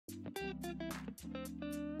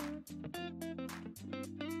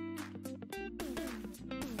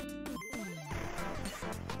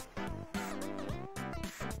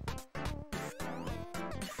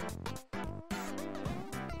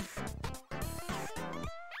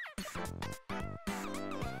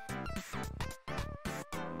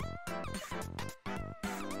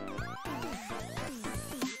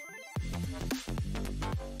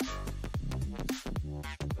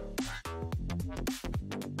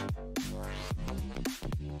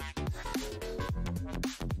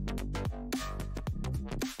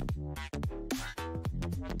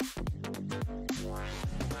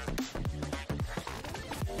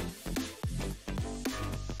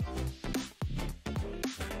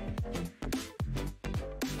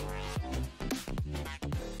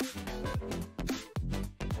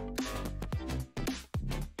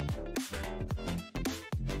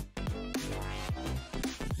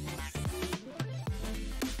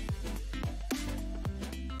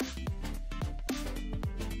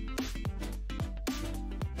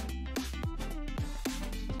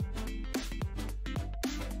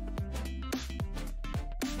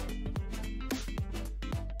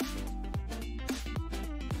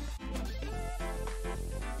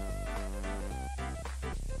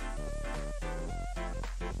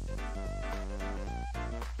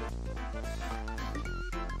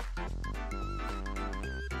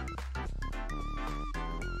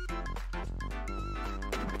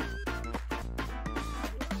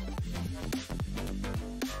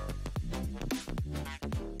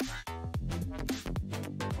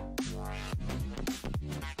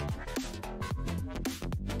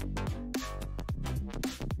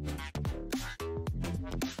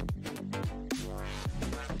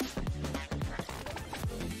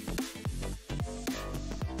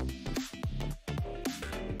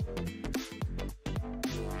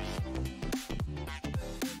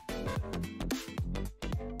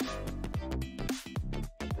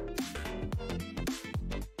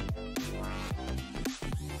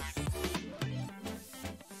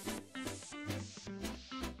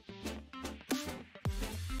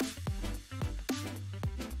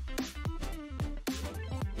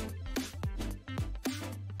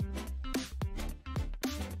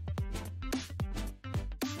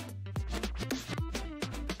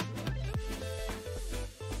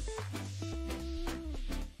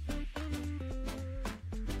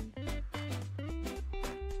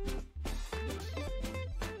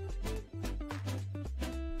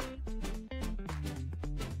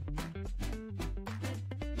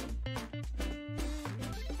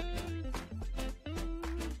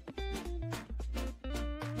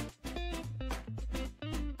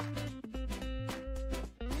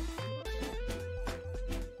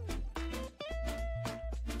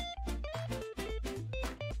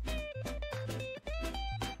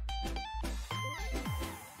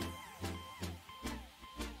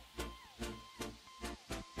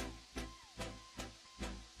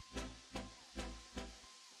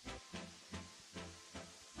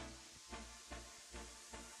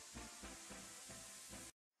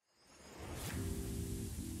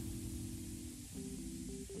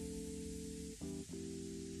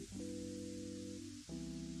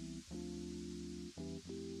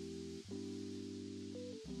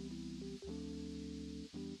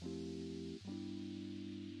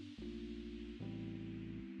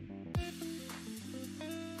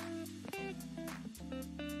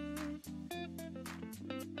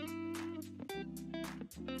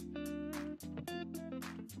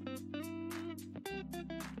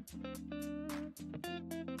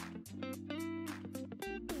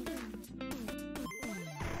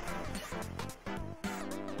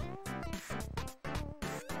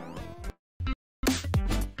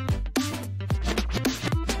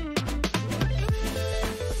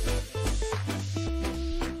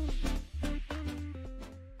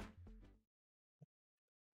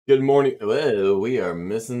Good morning. Whoa, we are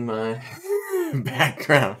missing my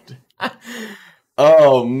background.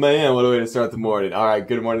 Oh man, what a way to start the morning. All right,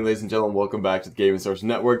 good morning, ladies and gentlemen. Welcome back to the Gaming Source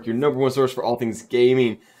Network, your number one source for all things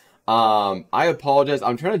gaming. I apologize.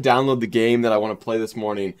 I'm trying to download the game that I want to play this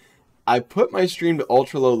morning. I put my stream to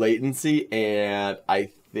ultra low latency, and I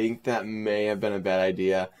think that may have been a bad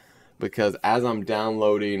idea because as I'm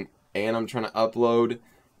downloading and I'm trying to upload,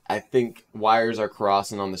 I think wires are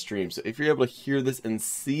crossing on the stream. So if you're able to hear this and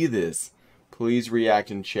see this, please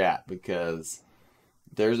react in chat because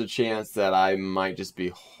there's a chance that I might just be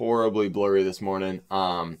horribly blurry this morning.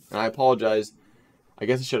 And I apologize. I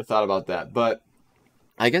guess I should have thought about that. But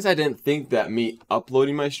I guess I didn't think that me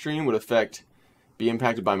uploading my stream would be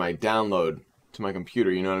impacted by my download to my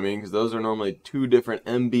computer, you know what I mean? Because those are normally two different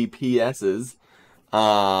Mbps's.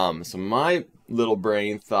 So my little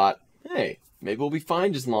brain thought, hey, maybe we'll be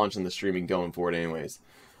fine just launching the streaming going for it anyways.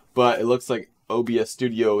 But it looks like OBS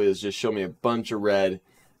Studio is just showing me a bunch of red,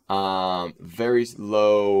 very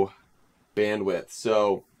low bandwidth.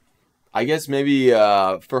 So I guess maybe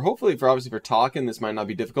obviously for talking, this might not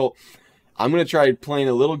be difficult. I'm going to try playing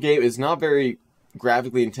a little game. It's not very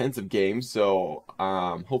graphically intensive game, so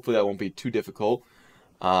hopefully that won't be too difficult.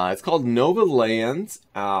 It's called Nova Lands.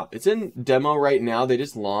 It's in demo right now. They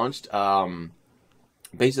just launched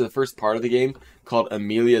basically the first part of the game called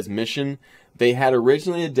Amelia's Mission. They had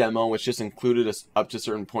originally a demo which just included us up to a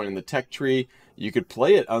certain point in the tech tree. You could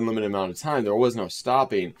play it unlimited amount of time. There was no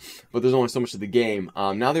stopping, but there's only so much of the game.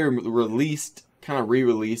 Now they kind of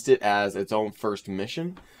re-released it as its own first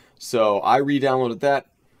mission. So I re-downloaded that.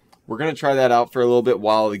 We're going to try that out for a little bit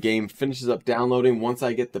while the game finishes up downloading. Once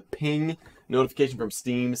I get the ping notification from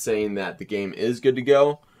Steam saying that the game is good to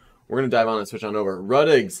go, we're going to dive on and switch on over.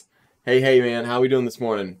 Ruddigs, hey man, how we doing this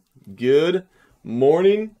morning? Good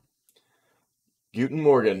morning. Guten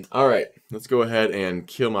Morgen. Alright, let's go ahead and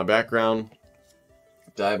kill my background.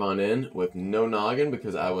 Dive on in with no noggin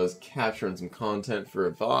because I was capturing some content for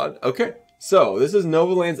a VOD. Okay, so this is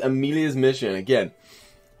Nova Lands Amelia's Mission. Again,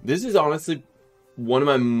 this is honestly one of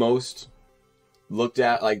my most looked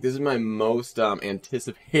at, this is my most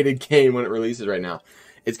anticipated game when it releases right now.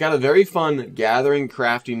 It's got a very fun gathering,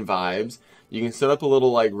 crafting vibes. You can set up a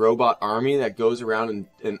little robot army that goes around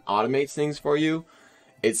and automates things for you.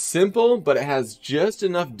 It's simple, but it has just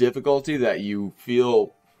enough difficulty that you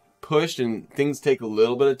feel pushed and things take a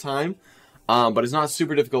little bit of time. But it's not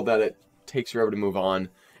super difficult that it takes forever to move on.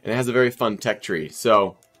 And it has a very fun tech tree.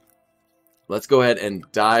 So let's go ahead and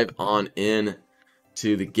dive on in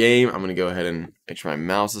to the game. I'm going to go ahead and make sure my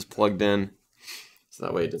mouse is plugged in, so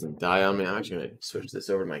that way it doesn't die on me. I'm actually going to switch this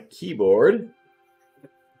over to my keyboard.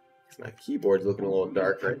 My keyboard's looking a little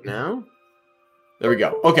dark right now. There we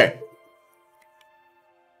go. Okay.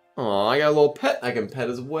 Oh, I got a little pet I can pet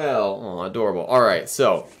as well. Oh, adorable. Alright,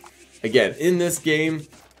 so, again, in this game,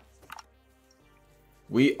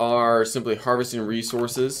 we are simply harvesting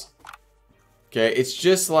resources. Okay, it's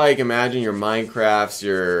just like, imagine your Minecrafts,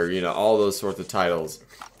 your, all those sorts of titles.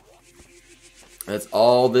 That's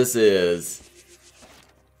all this is.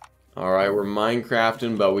 Alright, we're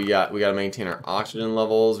Minecrafting, but we gotta maintain our oxygen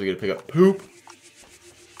levels. We gotta pick up poop.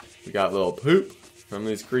 We got little poop from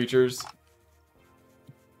these creatures.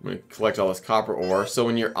 I'm gonna collect all this copper ore. So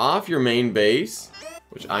when you're off your main base,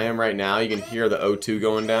 which I am right now, you can hear the O2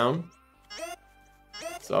 going down.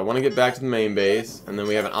 So I want to get back to the main base, and then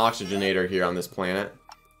we have an oxygenator here on this planet.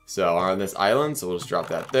 So on this island, so we'll just drop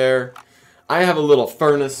that there. I have a little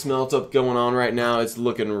furnace smelt up going on right now. It's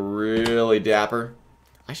looking really dapper.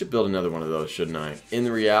 I should build another one of those, shouldn't I? In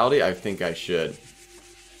reality, I think I should.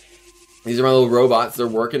 These are my little robots. They're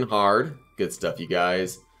working hard. Good stuff, you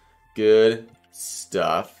guys. Good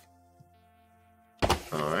stuff.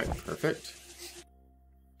 Alright, perfect.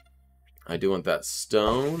 I do want that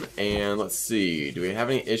stone, and let's see, do we have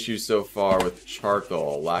any issues so far with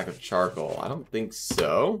charcoal, lack of charcoal? I don't think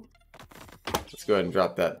so. Let's go ahead and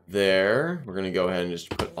drop that there. We're going to go ahead and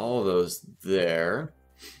just put all of those there.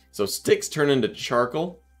 So sticks turn into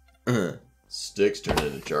charcoal. Sticks turn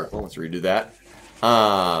into charcoal, let's redo that.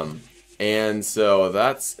 And so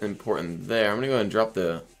that's important there. I'm going to go ahead and drop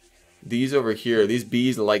these over here. These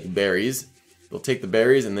bees like berries. They'll take the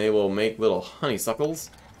berries and they will make little honeysuckles.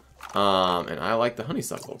 And I like the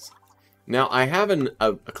honeysuckles. Now, I have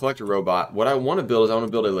a collector robot. What I want to build is I want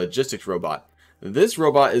to build a logistics robot. This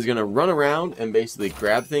robot is going to run around and basically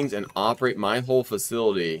grab things and operate my whole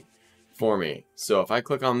facility for me. So if I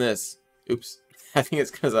click on this, oops, I think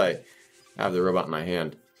it's because I have the robot in my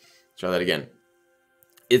hand. Try that again.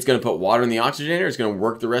 It's going to put water in the oxygenator. It's going to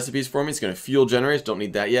work the recipes for me. It's going to fuel generate. Don't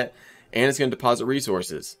need that yet. And it's going to deposit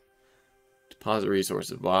resources. Deposit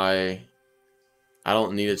resources. Why? I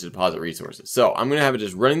don't need it to deposit resources. So I'm going to have it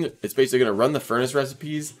just running. It's basically going to run the furnace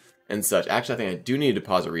recipes and such. Actually, I think I do need to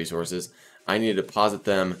deposit resources. I need to deposit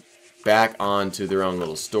them back onto their own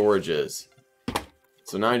little storages.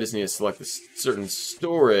 So now I just need to select a certain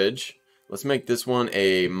storage. Let's make this one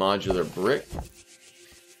a modular brick.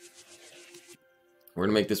 We're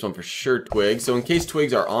going to make this one for sure twigs. So in case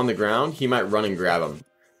twigs are on the ground, he might run and grab them.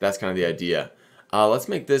 That's kind of the idea. Let's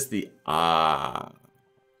make this the...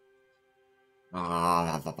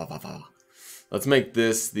 Let's make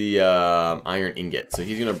this the iron ingot. So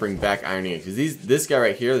he's going to bring back iron ingot. Because this guy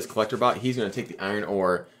right here, this collector bot, he's going to take the iron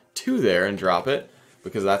ore to there and drop it.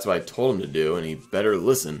 Because that's what I told him to do, and he better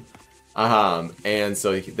listen. And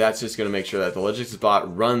so that's just going to make sure that the logistics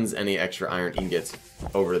bot runs any extra iron ingots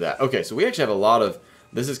over to that. Okay, so we actually have a lot of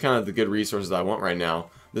this is kind of the good resources I want right now.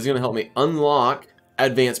 This is going to help me unlock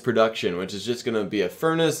advanced production, which is just going to be a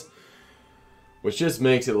furnace, which just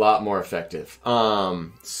makes it a lot more effective.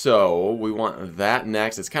 So we want that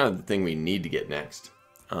next. It's kind of the thing we need to get next.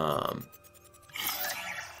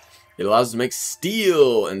 It allows us to make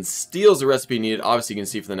steel, and steel is the recipe needed. Obviously, you can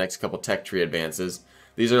see for the next couple tech tree advances.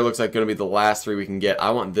 These are, looks like, going to be the last 3 we can get. I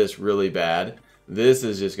want this really bad. This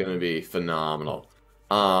is just going to be phenomenal.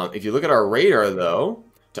 If you look at our radar, though,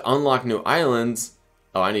 to unlock new islands,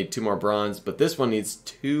 oh, I need 2 more bronze, but this one needs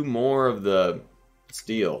 2 more of the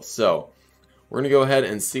steel. So we're going to go ahead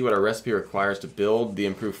and see what our recipe requires to build the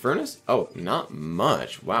improved furnace. Oh, not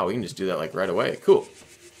much. Wow, we can just do that like right away. Cool.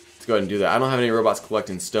 Let's go ahead and do that. I don't have any robots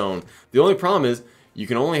collecting stone. The only problem is you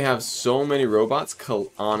can only have so many robots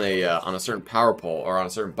on a certain power pole or on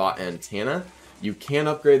a certain bot antenna. You can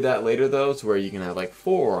upgrade that later though, to where you can have like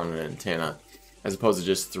 4 on an antenna as opposed to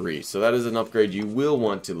just 3. So that is an upgrade you will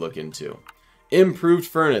want to look into. Improved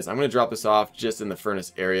furnace. I'm going to drop this off just in the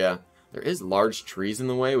furnace area. There is large trees in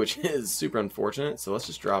the way, which is super unfortunate. So let's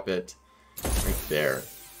just drop it right there.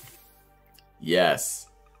 Yes.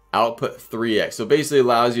 Output 3x. So basically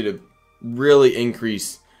allows you to really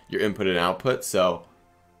increase your input and output. So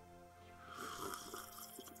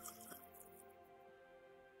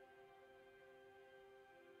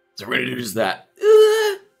we're going to do just that.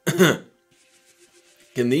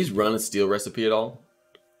 Can these run a steel recipe at all?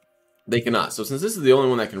 They cannot. So since this is the only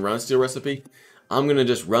one that can run a steel recipe, I'm going to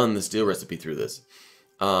just run the steel recipe through this.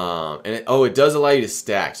 It does allow you to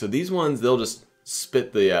stack. So these ones, they'll just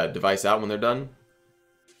spit the device out when they're done.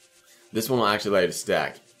 This one will actually allow you to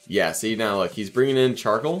stack. Yeah, see now, look, he's bringing in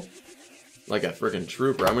charcoal like a freaking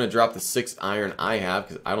trooper. I'm going to drop the 6 iron I have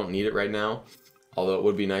because I don't need it right now. Although it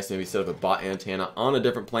would be nice to maybe set up a bot antenna on a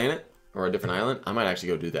different planet or a different island. I might actually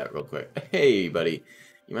go do that real quick. Hey, buddy.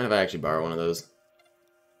 You mind if I actually borrow one of those?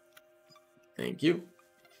 Thank you.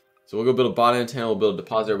 So we'll go build a bot antenna. We'll build a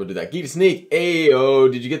depositor. We'll do that. Geek Sneak.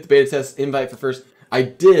 Ayo, did you get the beta test invite for first? I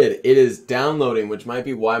did. It is downloading, which might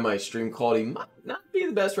be why my stream quality might not be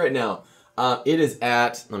the best right now. It is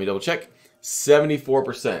at, let me double check,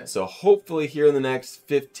 74%. So hopefully here in the next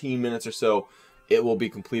 15 minutes or so, it will be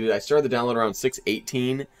completed. I started the download around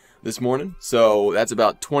 6:18 this morning. So that's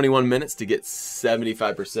about 21 minutes to get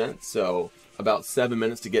 75%. So about 7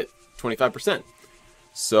 minutes to get 25%.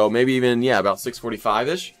 So maybe even, yeah, about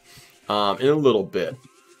 6:45-ish in a little bit.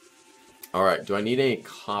 All right, do I need any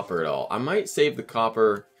copper at all? I might save the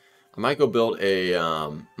copper. I might go build a,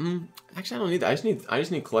 actually I don't need that. I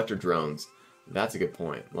just need collector drones. That's a good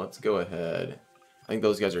point. Let's go ahead. I think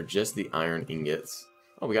those guys are just the iron ingots.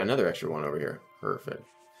 Oh, we got another extra one over here. Perfect.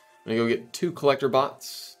 I'm gonna go get 2 collector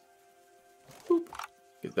bots. Boop.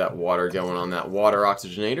 Get that water going on that water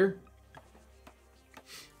oxygenator.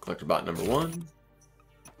 Collector bot number 1.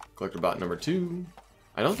 Collector bot number 2.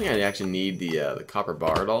 I don't think I actually need the copper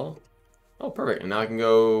bar at all. Oh, perfect. And now I can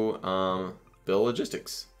go build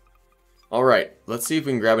logistics. All right, let's see if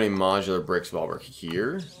we can grab any modular bricks while we're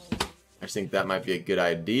here. I just think that might be a good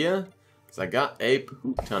idea because I got a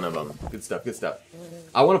poop ton of them. Good stuff, good stuff.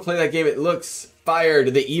 I want to play that game. It looks fire.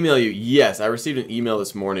 Did they email you? Yes, I received an email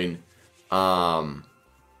this morning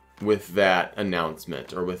with that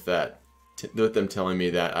announcement, or with that, with them telling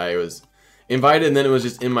me that I was invited, and then it was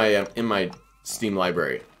just in my Steam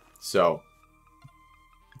library. So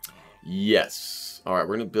yes. All right,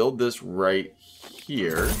 we're gonna build this right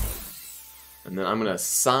here. And then I'm going to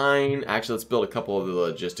assign, actually let's build a couple of the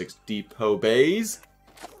logistics depot bays.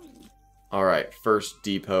 Alright, first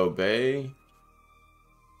depot bay.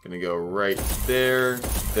 Going to go right there,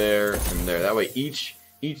 there, and there. That way each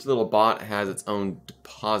little bot has its own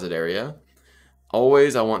deposit area.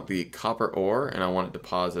 Always I want the copper ore, and I want it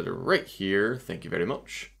deposited right here. Thank you very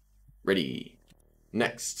much. Ready.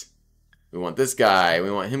 Next. We want this guy.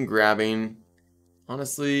 We want him grabbing...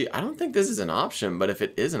 Honestly, I don't think this is an option, but if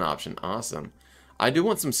it is an option, awesome. I do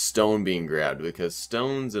want some stone being grabbed because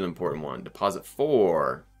stone's an important one. Deposit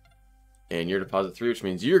 4. And you're deposit 3, which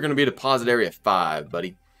means you're going to be deposit area 5,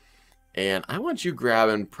 buddy. And I want you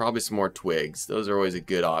grabbing probably some more twigs. Those are always a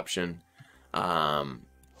good option. Yeah,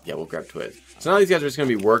 we'll grab twigs. So now these guys are just going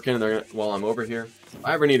to be working while I'm over here. If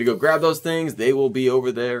I ever need to go grab those things, they will be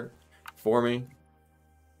over there for me.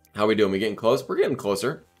 How are we doing? We getting close? We're getting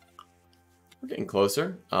closer. We're getting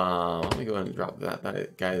closer. Let me go ahead and drop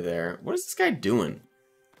that guy there. What is this guy doing?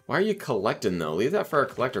 Why are you collecting, though? Leave that for our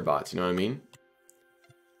collector bots, you know what I mean?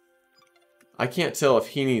 I can't tell if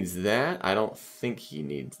he needs that. I don't think he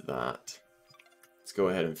needs that. Let's go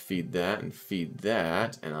ahead and feed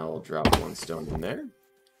that, and I will drop 1 stone in there.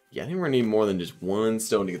 Yeah, I think we're going to need more than just 1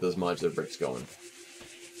 stone to get those modular bricks going.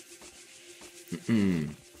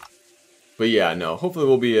 But yeah, no, hopefully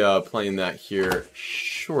we'll be playing that here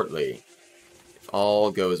shortly. If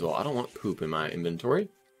all goes well. I don't want poop in my inventory.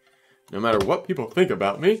 No matter what people think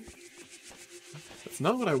about me. That's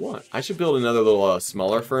not what I want. I should build another little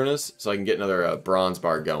smaller furnace so I can get another bronze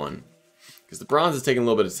bar going. Because the bronze is taking a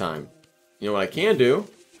little bit of time. You know what I can do?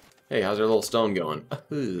 Hey, how's our little stone going?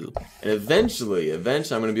 And eventually I'm going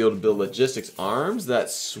to be able to build logistics arms that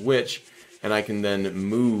switch, and I can then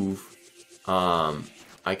move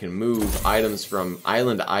items from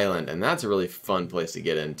island to island, and that's a really fun place to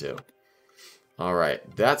get into.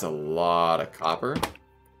 Alright, that's a lot of copper.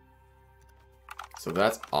 So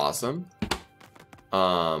that's awesome.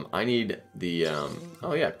 I need the,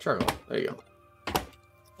 oh yeah, charcoal. There you go.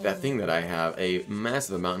 That thing that I have a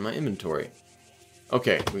massive amount in my inventory.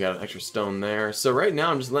 Okay, we got an extra stone there. So right now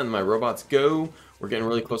I'm just letting my robots go. We're getting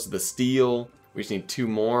really close to the steel. We just need 2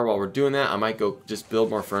 more. While we're doing that, I might go just build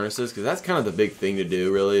more furnaces, because that's kind of the big thing to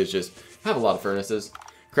do, really, is just have a lot of furnaces.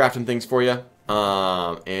 Crafting things for you.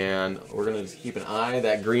 And we're going to just keep an eye.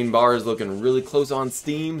 That green bar is looking really close on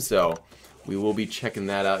Steam, so we will be checking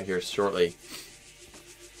that out here shortly.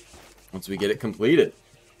 Once we get it completed.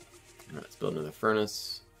 Alright, let's build another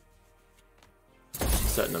furnace.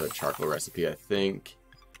 Set another charcoal recipe, I think.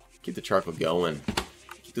 Keep the charcoal going.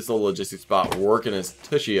 Keep this little logistics spot working its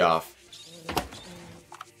tushy off.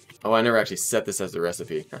 Oh, I never actually set this as the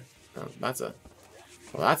recipe. Oh, that's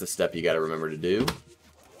a step you got to remember to do.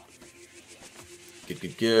 Good,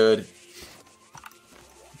 good, good.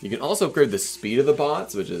 You can also upgrade the speed of the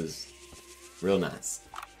bots, which is real nice.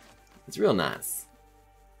 It's real nice.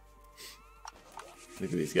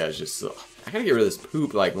 Look at these guys just... I gotta get rid of this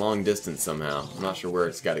poop, like, long distance somehow. I'm not sure where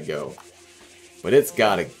it's gotta go. But it's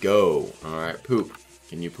gotta go. Alright, poop.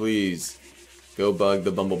 Can you please go bug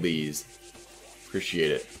the bumblebees? Appreciate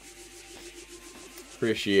it.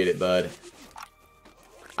 Appreciate it, bud.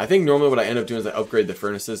 I think normally what I end up doing is I upgrade the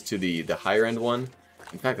furnaces to the higher end one.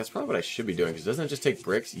 In fact, that's probably what I should be doing, because doesn't it just take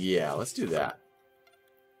bricks? Yeah, let's do that.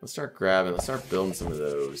 Let's start grabbing, let's start building some of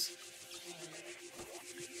those.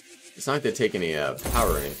 It's not like they take any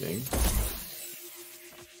power or anything.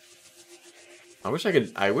 I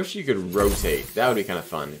wish you could rotate. That would be kind of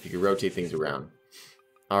fun if you could rotate things around.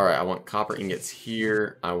 Alright, I want copper ingots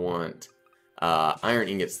here. I want iron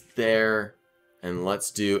ingots there. And let's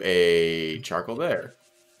do a charcoal there.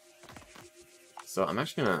 So I'm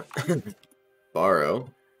actually gonna borrow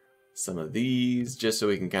some of these just so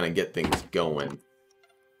we can kind of get things going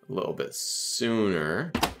a little bit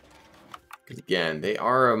sooner. Because again, they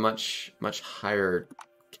are a much higher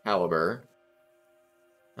caliber.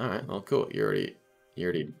 Alright, well cool. You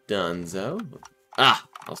already done so. Ah!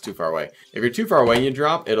 I was too far away. If you're too far away and you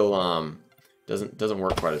drop, it'll doesn't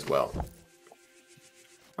work quite as well.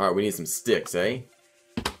 Alright, we need some sticks, eh?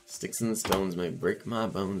 Sticks and stones may break my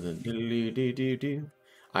bones.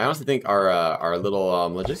 I honestly think our little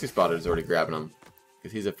logistics spotter is already grabbing them.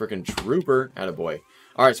 Because he's a freaking trooper. Attaboy.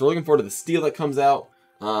 Alright, so we're looking forward to the steel that comes out.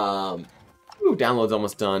 Ooh, download's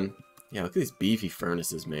almost done. Yeah, look at these beefy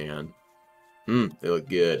furnaces, man. They look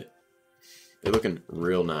good. They're looking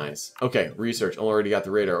real nice. Okay, research. Already got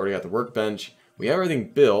the radar, already got the workbench. We have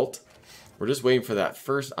everything built. We're just waiting for that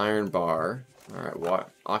first iron bar. Alright,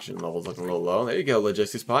 oxygen level's looking a little low. There you go,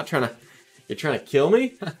 logistics spot. You're trying to kill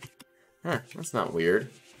me? Huh, that's not weird.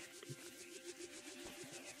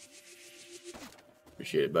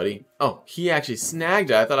 Appreciate it, buddy. Oh, he actually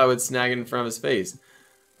snagged it. I thought I would snag it in front of his face.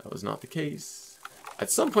 That was not the case.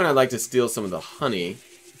 At some point, I'd like to steal some of the honey.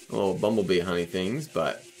 Little bumblebee honey things,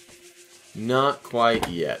 but not quite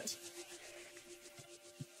yet.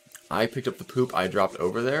 I picked up the poop I dropped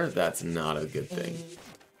over there. That's not a good thing.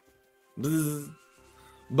 Bzz.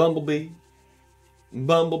 Bumblebee.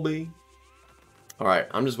 Bumblebee. Alright,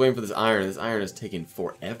 I'm just waiting for this iron. This iron is taking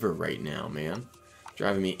forever right now, man.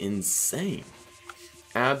 Driving me insane.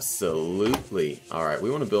 Absolutely. Alright,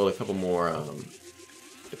 we want to build a couple more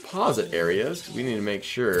deposit areas. We need to make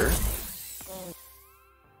sure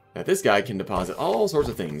that this guy can deposit all sorts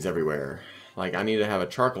of things everywhere. Like, I need to have a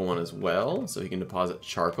charcoal one as well, so he can deposit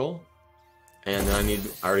charcoal. And then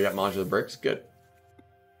I already got modular bricks. Good.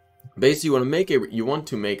 Basically, you want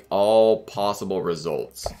to make all possible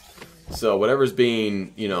results. So whatever's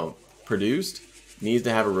being, produced needs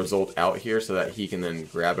to have a result out here so that he can then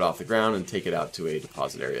grab it off the ground and take it out to a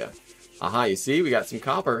deposit area. Aha, you see, we got some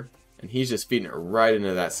copper, and he's just feeding it right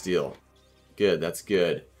into that steel. Good, that's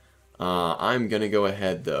good. I'm gonna go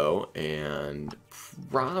ahead though and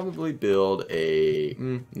probably build a.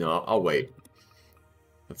 No, I'll wait.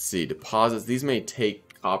 Let's see, deposits. These may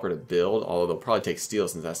take copper to build, although they'll probably take steel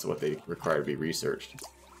since that's what they require to be researched.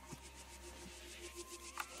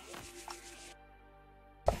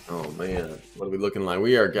 Oh man, what are we looking like?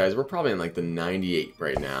 We are, guys, we're probably in like the 98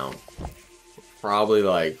 right now. Probably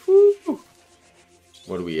like, whoo,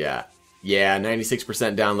 what are we at? Yeah,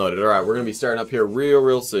 96% downloaded. Alright, we're going to be starting up here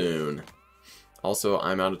real soon. Also,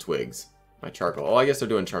 I'm out of twigs. My charcoal. Oh, I guess they're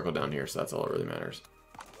doing charcoal down here, so that's all that really matters.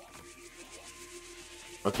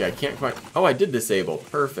 Okay, I can't quite... Oh, I did disable.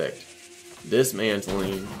 Perfect.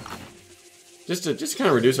 Dismantling. Just to kind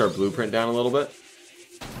of reduce our blueprint down a little bit.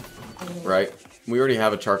 Right? We already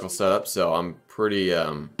have a charcoal setup, so I'm pretty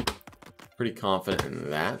confident in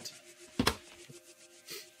that.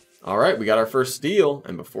 Alright, we got our first steel,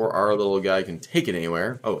 and before our little guy can take it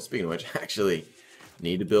anywhere... Oh, speaking of which, I actually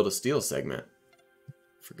need to build a steel segment.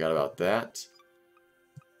 Forgot about that.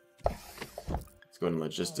 Let's go into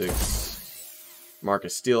logistics. Mark a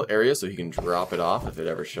steel area so he can drop it off if it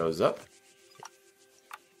ever shows up.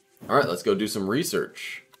 Alright, let's go do some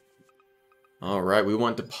research. Alright, we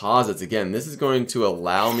want deposits. Again, this is going to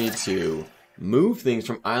allow me to move things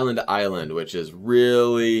from island to island, which is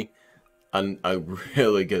really a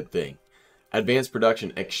really good thing. Advanced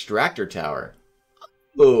production extractor tower.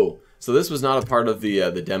 Oh, so this was not a part of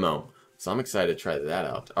the demo. So I'm excited to try that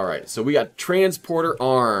out. Alright, so we got transporter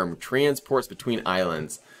arm. Transports between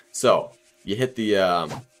islands. So, you hit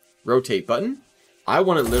the rotate button. I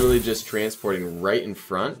want it literally just transporting right in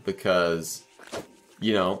front because,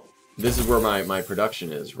 you know, this is where my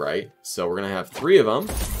production is, right? So we're going to have 3 of them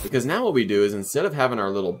because now what we do is instead of having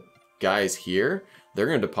our little guys here, they're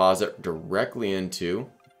going to deposit directly into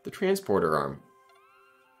the transporter arm.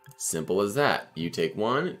 Simple as that. You take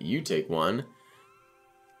one, you take one.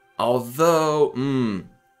 Although,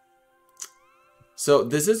 so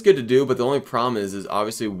this is good to do, but the only problem is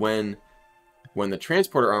obviously when the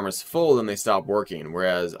transporter arm is full, then they stop working.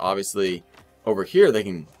 Whereas obviously over here they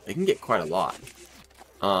can get quite a lot.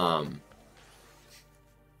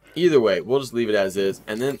 Either way, we'll just leave it as is,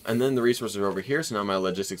 and then the resources are over here, so now my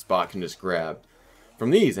logistics bot can just grab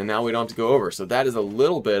from these, and now we don't have to go over. So that is a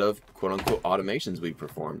little bit of quote unquote automations we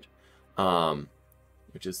performed.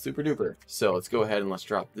 Which is super duper. So let's go ahead and let's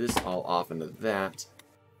drop this all off into that.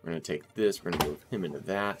 We're going to take this, we're going to move him into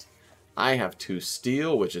that. I have 2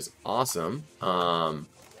 steel, which is awesome. I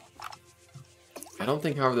don't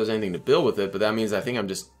think, however, there's anything to build with it, but that means I think I'm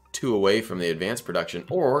just 2 away from the advanced production,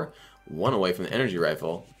 or 1 away from the energy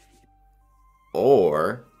rifle.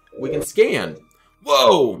 Or we can scan.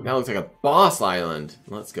 Whoa! That looks like a boss island.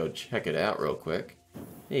 Let's go check it out real quick.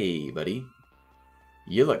 Hey, buddy.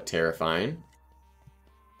 You look terrifying.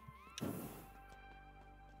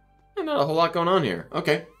 Not a whole lot going on here.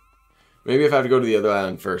 Okay. Maybe if I have to go to the other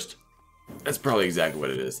island first. That's probably exactly what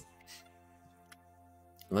it is.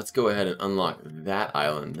 Let's go ahead and unlock that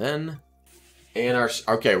island then. And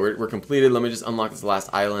okay, we're completed. Let me just unlock this last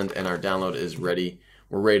island and our download is ready.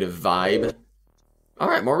 We're ready to vibe.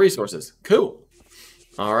 Alright, more resources. Cool.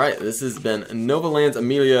 Alright, this has been Novaland's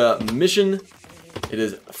Amelia mission. It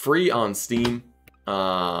is free on Steam.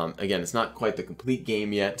 Again, it's not quite the complete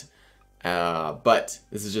game yet. But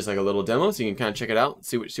this is just like a little demo, so you can kind of check it out,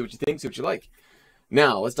 see what you think, see what you like.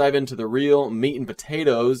 Now, let's dive into the real meat and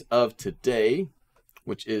potatoes of today,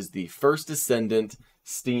 which is the First Descendant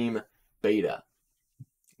Steam Beta.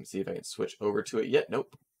 Let's see if I can switch over to it yet.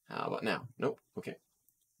 Nope. How about now? Nope. Okay.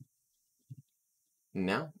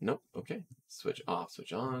 Now? Nope. Okay. Switch off,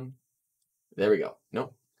 switch on. There we go.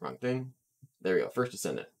 Nope. Wrong thing. There we go. First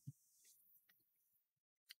Descendant.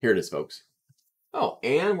 Here it is, folks. Oh,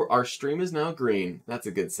 and our stream is now green. That's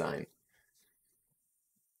a good sign.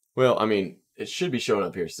 Well, I mean, it should be showing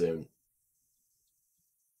up here soon.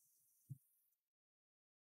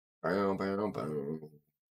 I'm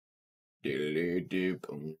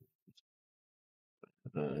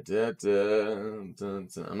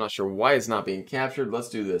not sure why it's not being captured. Let's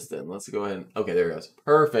do this then. Let's go ahead. Okay, there it goes.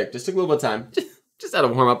 Perfect. Just took a little bit of time. Just had to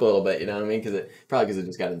warm up a little bit, you know what I mean? Probably because it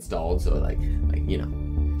just got installed, so like you know.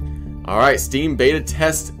 Alright, Steam beta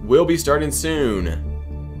test will be starting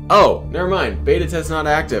soon. Oh, never mind. Beta test not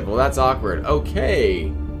active. Well, that's awkward.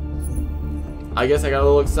 Okay. I guess I got a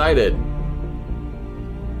little excited.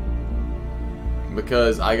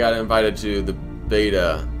 Because I got invited to the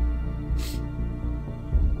beta.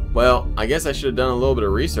 Well, I guess I should have done a little bit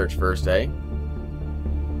of research first, eh?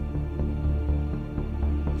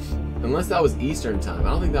 Unless that was Eastern time. I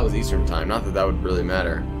don't think that was Eastern time. Not that that would really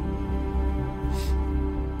matter.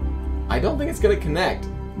 I don't think it's going to connect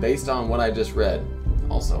based on what I just read.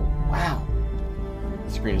 Also, wow.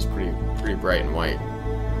 The screen is pretty bright and white.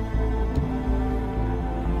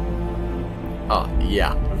 Oh,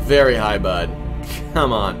 yeah. Very high, bud.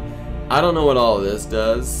 Come on. I don't know what all of this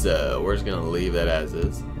does, so we're just going to leave that as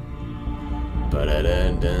is.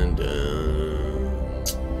 Ba-da-dun-dun-dun.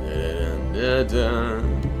 Da, da,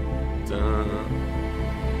 da.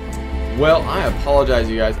 Well, I apologize,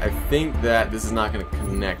 you guys. I think that this is not going to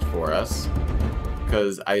connect for us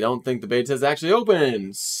because I don't think the beta test is actually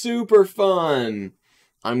open. Super fun.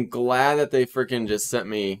 I'm glad that they freaking just sent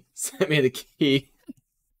me the key.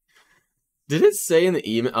 Did it say in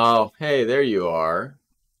the email? Oh, hey, there you are.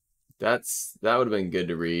 That would have been good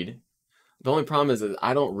to read. The only problem is that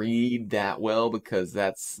I don't read that well because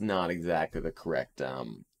that's not exactly the correct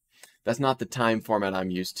that's not the time format I'm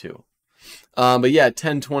used to. But yeah,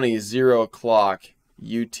 10:20, 0 o'clock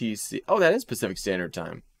UTC. Oh, that is Pacific Standard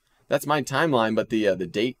Time. That's my timeline, but the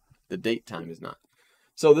date time is not.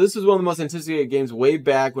 So this was one of the most anticipated games way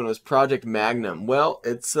back when it was Project Magnum. Well,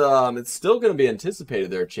 it's still going to be anticipated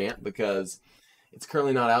there, champ, because it's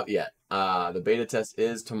currently not out yet. The beta test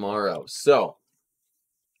is tomorrow. So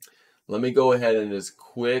let me go ahead and just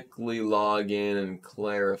quickly log in and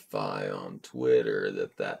clarify on Twitter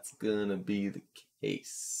that that's going to be the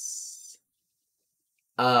case.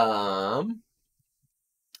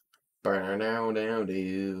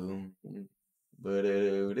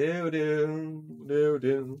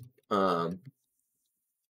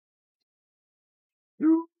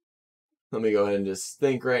 Let me go ahead and just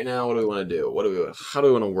think right now. What do we want to do? How do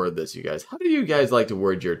we want to word this, you guys? How do you guys like to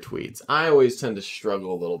word your tweets? I always tend to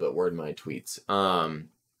struggle a little bit wording my tweets.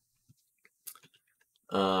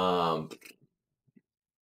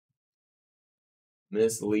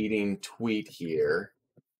 Misleading tweet here.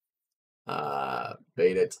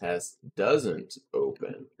 Beta test doesn't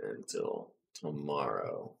open until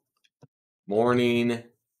tomorrow morning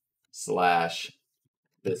 /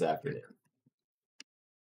 this afternoon.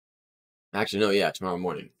 Actually, no, yeah, tomorrow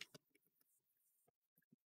morning.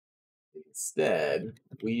 Instead,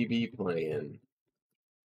 we be playing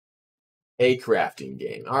a crafting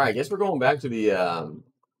game. All right, I guess we're going back to the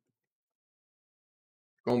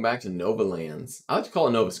Nova Lands. I like to call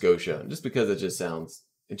it Nova Scotia just because it just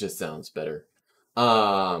sounds better.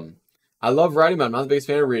 I love writing, but I'm not the biggest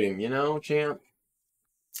fan of reading. You know, champ.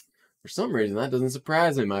 For some reason, that doesn't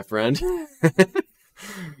surprise me, my friend.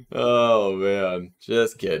 Oh man,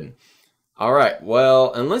 just kidding. All right,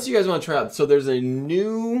 well, unless you guys want to try out, so there's a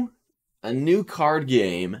new card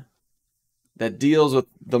game that deals with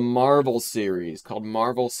the Marvel series called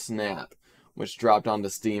Marvel Snap, which dropped onto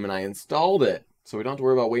Steam, and I installed it, so we don't have to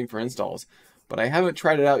worry about waiting for installs. But I haven't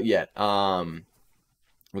tried it out yet,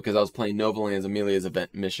 because I was playing Nova Lands Amelia's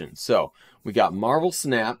event mission. So we got Marvel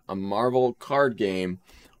Snap, a Marvel card game,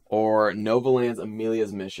 or Nova Lands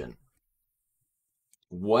Amelia's mission.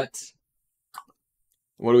 What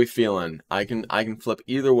are we feeling? I can flip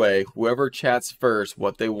either way. Whoever chats first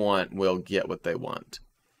what they want will get what they want.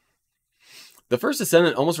 The First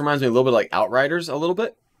Ascendant almost reminds me a little bit like Outriders a little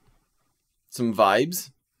bit. Some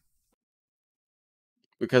vibes.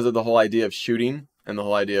 Because of the whole idea of shooting and the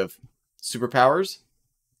whole idea of superpowers.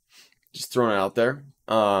 Just throwing it out there.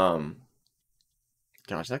 Gosh,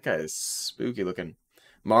 that guy is spooky looking.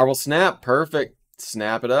 Marvel Snap, perfect.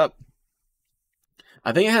 Snap it up.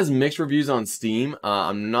 I think it has mixed reviews on Steam.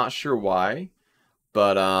 I'm not sure why,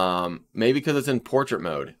 but maybe because it's in portrait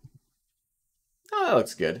mode. Oh, that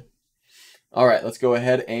looks good. All right, let's go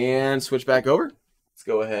ahead and switch back over. Let's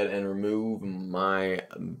go ahead and remove my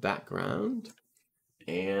background,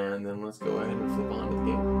 and then let's go ahead and flip on to the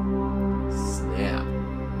game. Snap.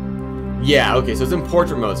 Yeah, okay, so it's in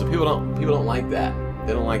portrait mode, so people don't like that.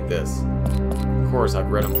 They don't like this. Of course, I've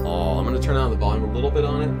read them all. I'm going to turn down the volume a little bit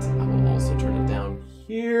on it. I will also turn it down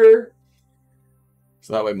here,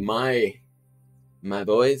 so that way my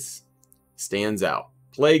voice stands out.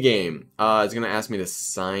 Play game. It's going to ask me to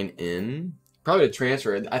sign in. Probably to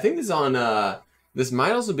transfer it. I think this is on, this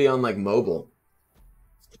might also be on, like, mobile.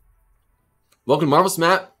 Welcome to Marvel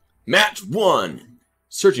Snap. Match 1.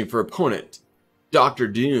 Searching for opponent. Dr.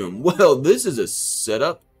 Doom. Well, this is a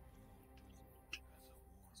setup.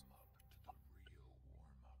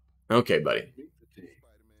 Okay, buddy.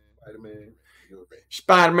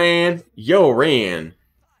 Spider-Man, you're in.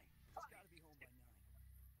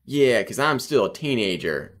 Yeah, because I'm still a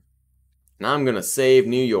teenager. And I'm going to save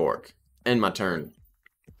New York. End my turn.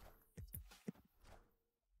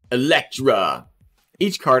 Elektra.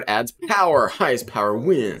 Each card adds power. Highest power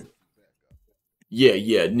wins.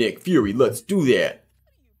 Yeah, Nick Fury, let's do that.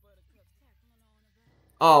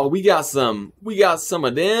 Oh, we got some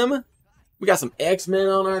of them. We got some X-Men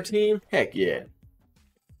on our team. Heck yeah.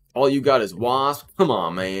 All you got is Wasp. Come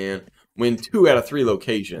on, man. Win 2 out of 3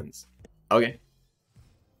 locations. Okay.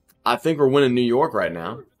 I think we're winning New York right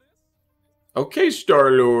now. Okay,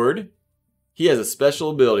 Star-Lord. He has a special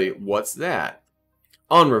ability. What's that?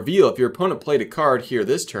 On reveal, if your opponent played a card here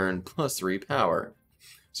this turn, +3 power.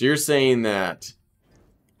 So you're saying that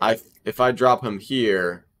if I drop him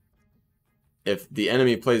here, if the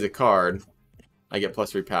enemy plays a card, I get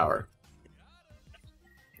 +3 power.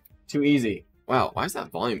 Too easy. Wow, why is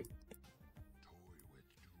that volume?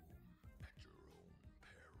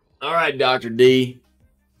 Alright, Dr. D.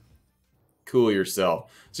 Cool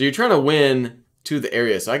yourself. So you're trying to win to the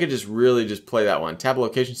area, so I could just really just play that one. Tap a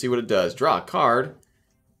location, see what it does. Draw a card.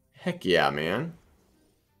 Heck yeah, man.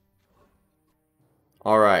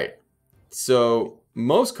 Alright. So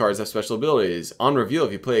most cards have special abilities. On reveal,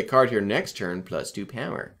 if you play a card here next turn, +2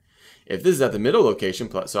 power. If this is at the middle location,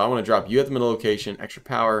 so I want to drop you at the middle location, extra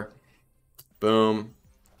power. Boom.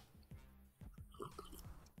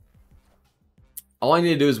 All I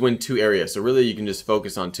need to do is win 2 areas. So really you can just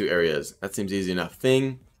focus on 2 areas. That seems easy enough.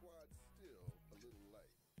 Thing.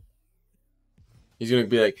 He's going to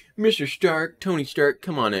be like, Mr. Stark, Tony Stark,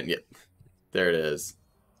 come on in. Yep. There it is.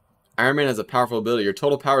 Iron Man has a powerful ability. Your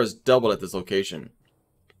total power is doubled at this location.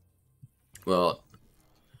 Well,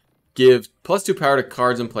 give +2 power to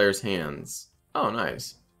cards in players' hands. Oh,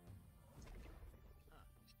 nice.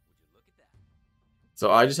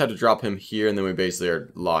 So I just have to drop him here, and then we basically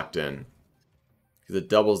are locked in. Because it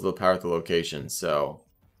doubles the power at the location, so...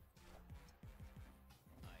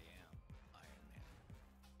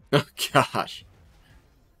 Oh, gosh.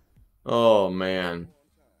 Oh, man.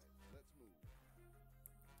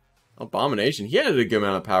 Abomination. He had a good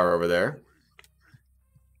amount of power over there.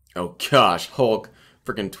 Oh, gosh. Hulk.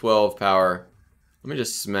 Freaking 12 power. Let me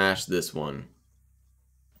just smash this one.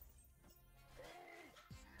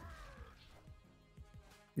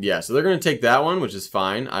 Yeah, so they're going to take that one, which is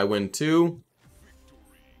fine. I win 2.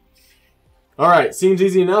 Alright, seems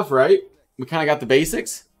easy enough, right? We kind of got the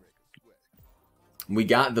basics. We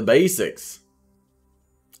got the basics.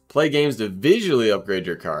 Play games to visually upgrade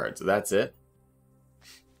your cards. That's it.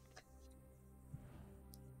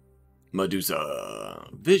 Medusa.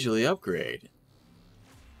 Visually upgrade.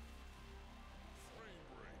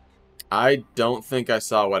 I don't think I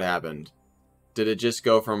saw what happened. Did it just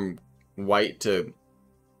go from white to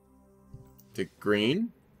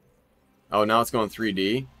green? Oh, now it's going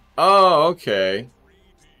 3D. Oh, okay.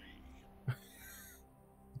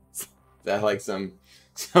 Is that like some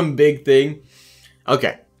big thing?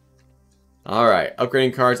 Okay. Alright,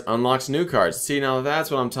 upgrading cards unlocks new cards. See, now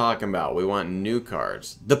that's what I'm talking about. We want new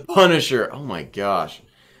cards. The Punisher! Oh my gosh.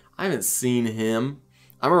 I haven't seen him.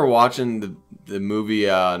 I remember watching the movie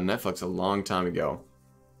on Netflix a long time ago.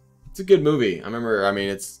 It's a good movie. I mean,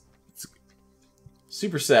 it's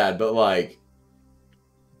super sad, but like...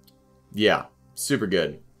 Yeah, super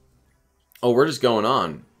good. Oh, we're just going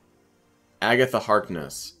on. Agatha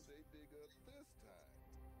Harkness.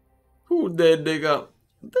 Who did dig up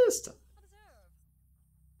this time?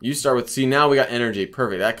 You start with, see, now we got energy.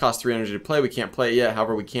 Perfect. That costs 3 energy to play. We can't play it yet.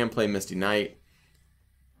 However, we can play Misty Knight.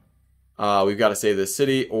 We've got to save this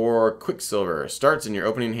city or Quicksilver. Starts in your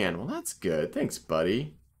opening hand. Well, that's good. Thanks,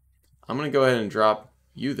 buddy. I'm going to go ahead and drop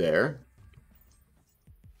you there.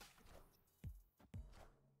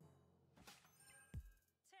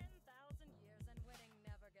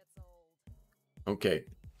 Okay.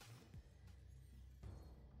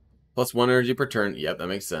 +1 energy per turn. Yep, that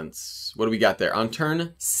makes sense. What do we got there? On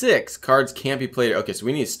turn 6, cards can't be played. Okay, so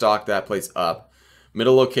we need to stock that place up.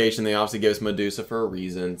 Middle location, they obviously gave us Medusa for a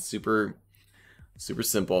reason. Super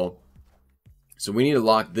simple. So we need to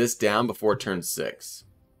lock this down before turn 6.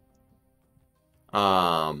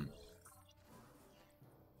 Okay,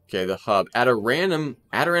 the hub. Add a random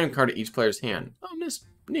card to each player's hand. Oh,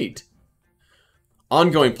 neat.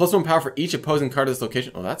 Ongoing, +1 power for each opposing card to this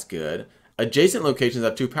location. Oh, that's good. Adjacent locations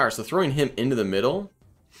have 2 power, so throwing him into the middle,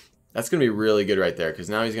 that's going to be really good right there, because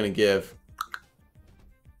now he's going to give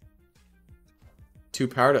 2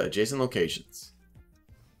 power to adjacent locations.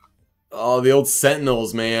 Oh, the old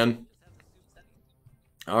Sentinels, man.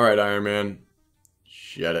 Alright, Iron Man.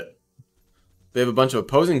 Shut it. They have a bunch of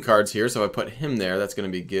opposing cards here, so if I put him there, that's going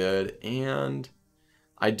to be good. And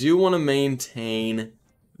I do want to maintain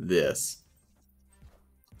this.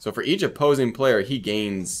 So for each opposing player, he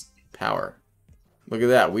gains power. Look at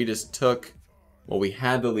that. We just took... Well, we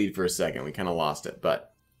had the lead for a second. We kind of lost it,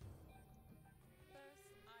 but...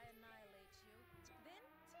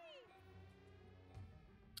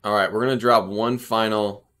 Alright, we're going to drop one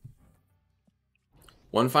final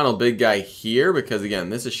big guy here, because again,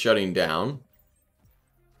 this is shutting down.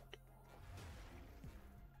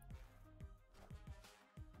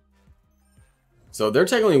 So they're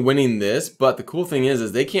technically winning this, but the cool thing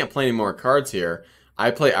is they can't play any more cards here.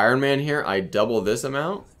 I play Iron Man here, I double this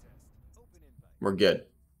amount. We're good.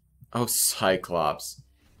 Oh, Cyclops.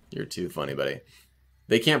 You're too funny, buddy.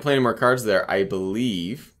 They can't play any more cards there, I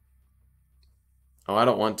believe. Oh, I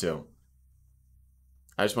don't want to.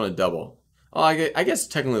 I just want to double. Oh, I guess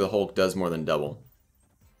technically the Hulk does more than double.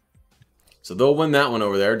 So they'll win that one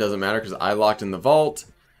over there. Doesn't matter because I locked in the vault.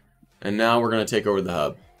 And now we're going to take over the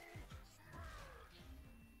hub.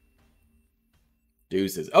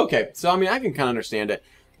 Deuces. Okay, so I mean, I can kind of understand it.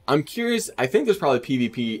 I'm curious. I think there's probably a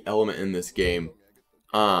PvP element in this game.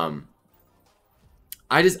 I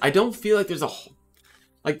don't feel like there's a...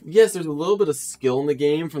 Like, yes, there's a little bit of skill in the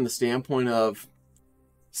game from the standpoint of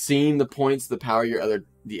seeing the points, the power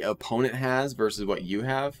the opponent has versus what you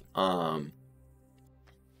have. But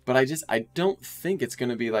I don't think it's going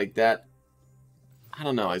to be like that. I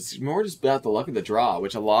don't know. It's more just about the luck of the draw,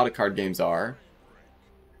 which a lot of card games are.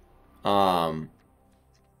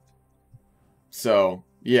 So,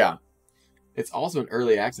 yeah. It's also an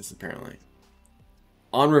early access, apparently.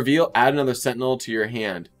 On reveal, add another Sentinel to your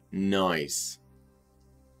hand. Nice.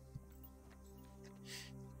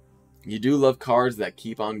 You do love cards that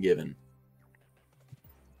keep on giving.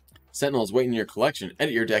 Sentinels wait in your collection.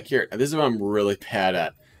 Edit your deck here. This is what I'm really bad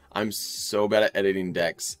at. I'm so bad at editing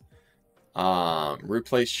decks.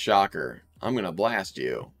 Replace Shocker. I'm going to blast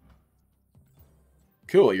you.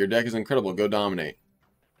 Cool. Your deck is incredible. Go dominate.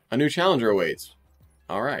 A new challenger awaits.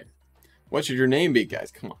 Alright. What should your name be, guys?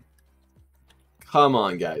 Come on. Come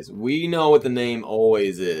on, guys. We know what the name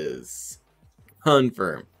always is.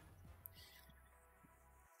 Confirm.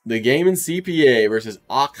 The Gaming CPA versus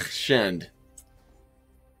Akshend.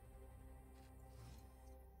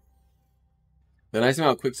 The nice thing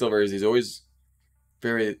about Quicksilver is he's always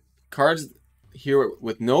very... Cards here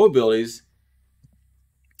with no abilities.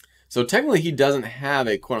 So technically he doesn't have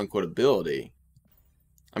a quote-unquote ability.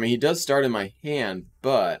 I mean, he does start in my hand,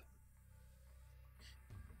 but...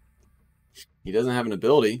 he doesn't have an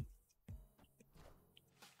ability.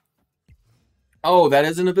 Oh, that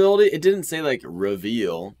is an ability? It didn't say, like,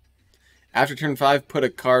 reveal. After turn 5, put a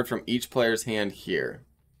card from each player's hand here.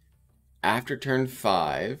 After turn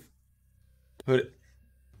 5, put...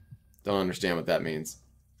 Don't understand what that means.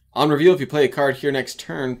 On reveal, if you play a card here next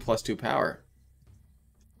turn, +2 power.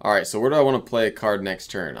 Alright, so where do I want to play a card next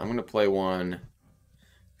turn? I'm going to play one...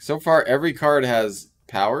 So far, every card has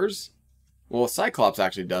powers. Well, Cyclops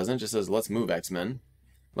actually doesn't. It just says, let's move, X-Men.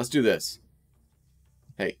 Let's do this.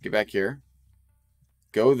 Hey, get back here.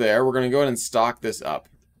 Go there. We're going to go ahead and stock this up.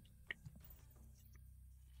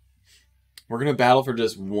 We're going to battle for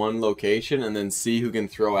just one location and then see who can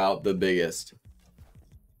throw out the biggest.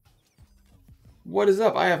 What is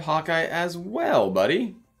up? I have Hawkeye as well,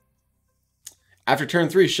 buddy. After turn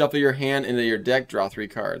 3, shuffle your hand into your deck. Draw 3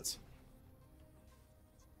 cards.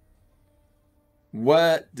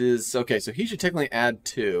 What is... Okay, so he should technically add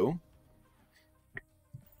 2.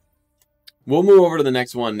 We'll move over to the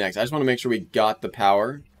next one next. I just want to make sure we got the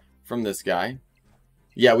power from this guy.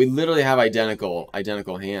 Yeah, we literally have identical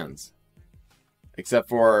hands. Except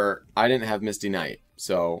for I didn't have Misty Knight.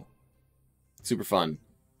 So, super fun.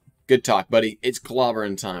 Good talk, buddy. It's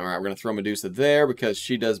clobbering time. Alright, we're going to throw Medusa there because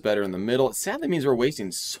she does better in the middle. It sadly means we're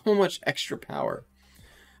wasting so much extra power.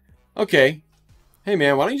 Okay. Hey,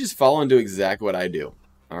 man, why don't you just follow and do exactly what I do?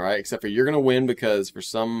 Alright, except for you're going to win because for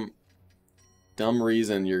some dumb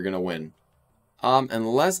reason you're going to win.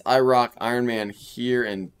 Unless I rock Iron Man here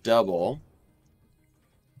and double.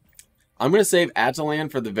 I'm going to save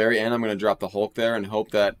Atalan for the very end. I'm going to drop the Hulk there and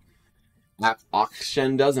hope that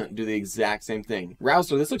Akshen doesn't do the exact same thing.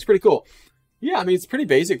 Rouster, this looks pretty cool. Yeah, I mean, it's pretty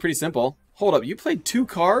basic, pretty simple. Hold up, you played 2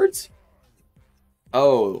 cards?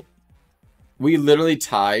 Oh. We literally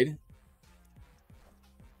tied.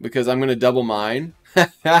 Because I'm going to double mine.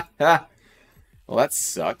 Well, that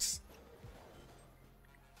sucks.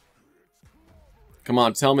 Come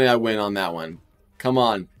on, tell me I win on that one. Come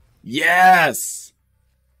on. Yes!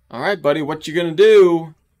 Alright, buddy, what you gonna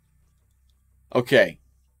do? Okay.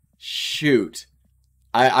 Shoot.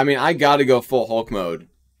 I mean, I gotta go full Hulk mode.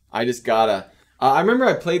 I just gotta. I remember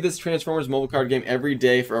I played this Transformers mobile card game every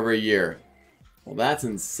day for over a year. Well, that's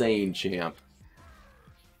insane, champ.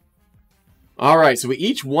 Alright, so we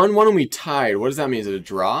each won one and we tied. What does that mean? Is it a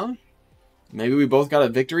draw? Maybe we both got a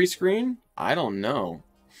victory screen? I don't know.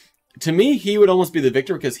 To me, he would almost be the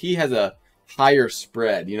victor because he has a higher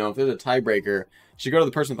spread. You know, if there's a tiebreaker, should go to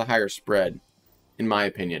the person with the higher spread, in my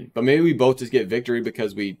opinion. But maybe we both just get victory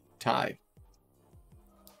because we tie.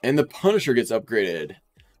 And the Punisher gets upgraded.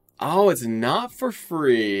 Oh, it's not for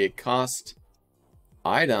free. It costs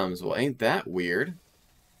items. Well, ain't that weird?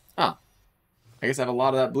 Ah. I guess I have a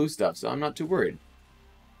lot of that blue stuff, so I'm not too worried.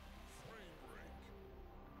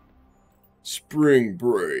 Spring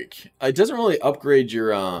Break. It doesn't really upgrade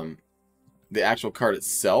your the actual card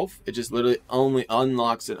itself. It just literally only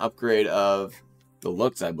unlocks an upgrade of the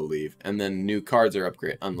looks, I believe. And then new cards are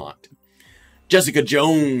unlocked. Jessica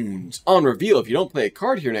Jones! On reveal, if you don't play a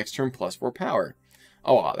card here next turn, +4 power.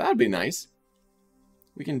 Oh, wow, that'd be nice.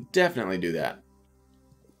 We can definitely do that.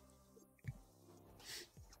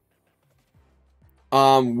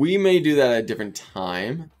 We may do that at a different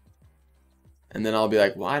time. And then I'll be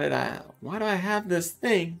like, why do I have this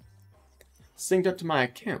thing synced up to my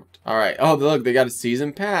account? Alright, oh look, they got a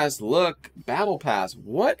season pass. Look, battle pass.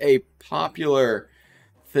 What a popular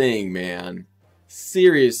thing, man.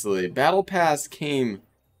 Seriously, battle pass came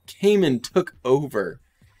and took over.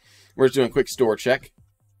 We're just doing a quick store check.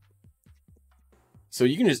 So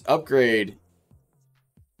you can just upgrade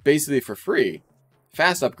basically for free.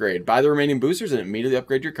 Fast upgrade. Buy the remaining boosters and immediately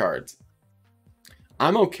upgrade your cards.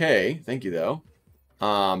 I'm okay. Thank you, though.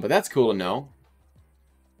 But that's cool to know.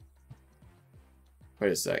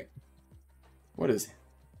 Wait a sec. What is...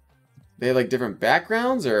 They have, like, different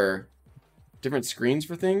backgrounds or different screens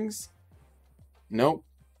for things? Nope.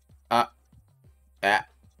 I'm...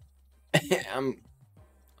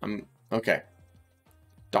 Okay.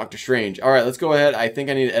 Doctor Strange. Alright, let's go ahead. I think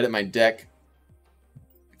I need to edit my deck.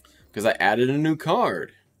 Because I added a new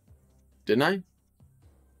card. Didn't I?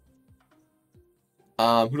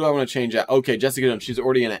 Who do I want to change out? Okay, Jessica Jones. She's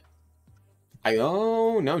already in it.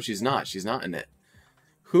 Oh, no, she's not. She's not in it.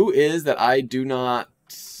 Who is that I do not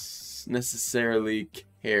necessarily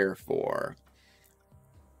care for?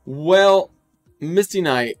 Well, Misty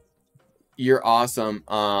Knight, you're awesome.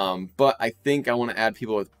 But I think I want to add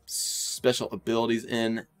people with special abilities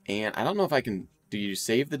in. And I don't know if I can... Do you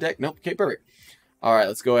save the deck? Nope. Okay, perfect. Alright,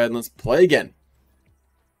 let's go ahead and let's play again.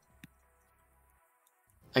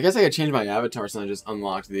 I guess I could change my avatar since I just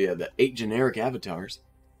unlocked the 8 generic avatars.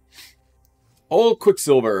 Old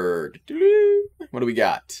Quicksilver. What do we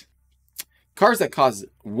got? Cards that cost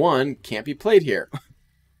 1 can't be played here.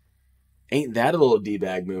 Ain't that a little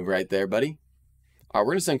D-bag move right there, buddy? Alright,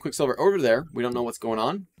 we're going to send Quicksilver over there. We don't know what's going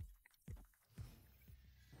on.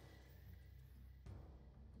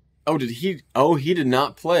 Oh, did he... Oh, he did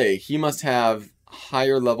not play. He must have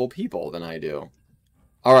higher level people than I do.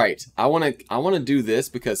 Alright, I wanna do this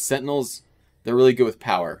because Sentinels, they're really good with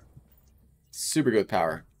power. Super good with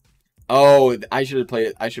power. Oh, I should have played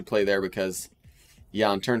it. I should play there because, yeah,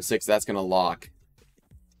 on turn 6, that's gonna lock.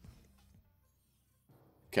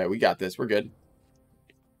 Okay, we got this. We're good.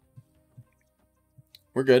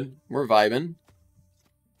 We're good. We're vibing.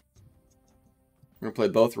 We're gonna play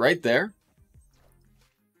both right there.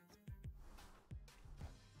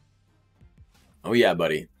 Oh yeah,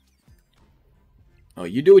 buddy. Oh,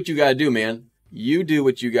 you do what you gotta do, man. You do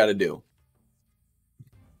what you gotta do.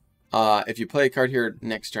 If you play a card here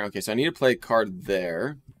next turn. Okay, so I need to play a card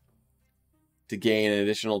there to gain an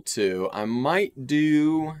additional 2. I might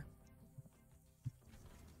do...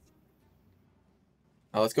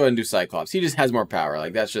 Oh, let's go ahead and do Cyclops. He just has more power.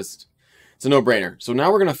 Like, that's just... It's a no-brainer. So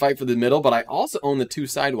now we're going to fight for the middle, but I also own the 2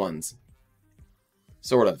 side ones.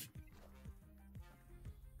 Sort of.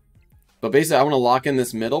 But basically, I want to lock in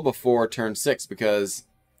this middle before turn 6 because,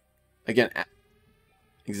 again,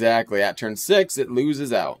 exactly, at turn 6, it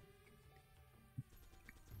loses out.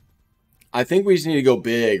 I think we just need to go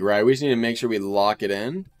big, right? We just need to make sure we lock it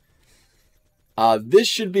in. This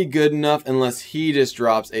should be good enough unless he just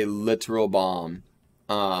drops a literal bomb.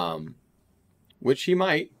 Which he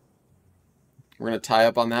might. We're going to tie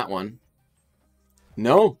up on that one.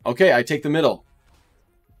 No? Okay, I take the middle.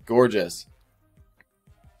 Gorgeous.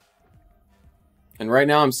 And right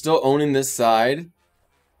now I'm still owning this side.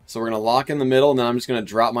 So we're going to lock in the middle, and then I'm just going to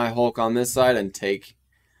drop my Hulk on this side and take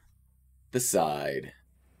the side.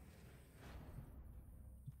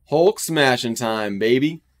 Hulk smashing time,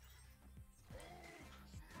 baby.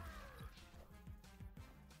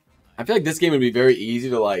 I feel like this game would be very easy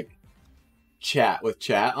to, like, chat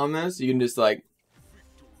on this. You can just, like...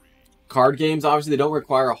 Card games, obviously, they don't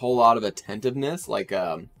require a whole lot of attentiveness like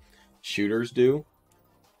shooters do.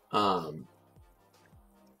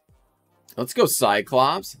 Let's go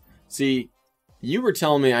Cyclops. See, you were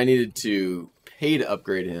telling me I needed to pay to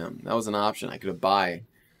upgrade him. That was an option I could have buy.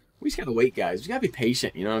 We just gotta wait, guys. We gotta be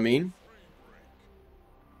patient, you know what I mean?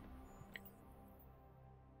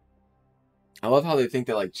 I love how they think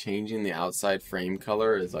that, like, changing the outside frame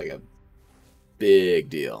color is, like, a big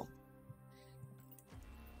deal.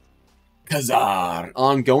 Kazar!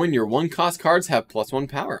 Ongoing, your 1-cost cards have +1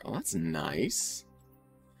 power. Oh, that's nice.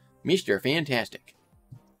 Mr. Fantastic.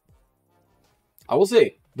 I will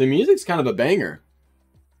say, the music's kind of a banger.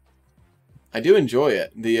 I do enjoy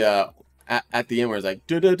it. The, at the end where it's like...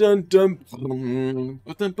 Dun, dun, dun, dun,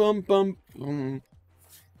 bum, bum, bum.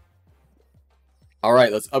 All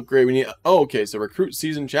right, let's upgrade. We need. Oh, okay. So recruit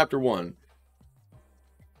season chapter 1.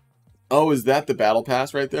 Oh, is that the battle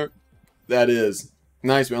pass right there? That is.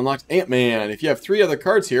 Nice. We unlocked Ant-Man. If you have 3 other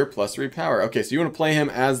cards here, +3 power. Okay, so you want to play him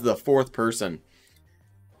as the 4th person.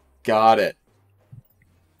 Got it.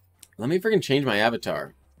 Let me freaking change my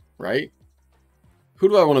avatar. Right? Who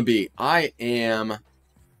do I want to be? I am...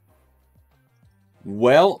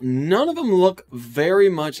 Well, none of them look very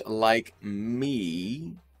much like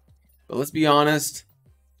me. But let's be honest.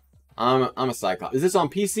 I'm a Cyclops. Is this on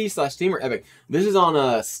PC/Steam or Epic? This is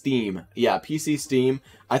on Steam. Yeah, PC, Steam.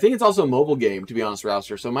 I think it's also a mobile game, to be honest,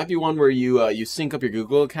 Rouster. So it might be one where you sync up your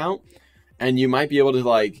Google account, and you might be able to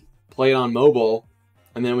like play it on mobile,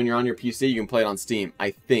 and then when you're on your PC, you can play it on Steam. I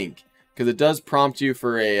think, because it does prompt you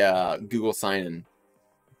for a Google sign-in.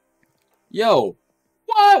 Yo,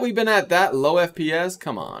 what? We've been at that low FPS?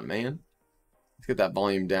 Come on, man. Let's get that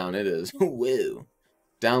volume down. It is. Woo.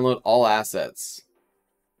 Download all assets.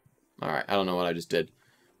 Alright, I don't know what I just did.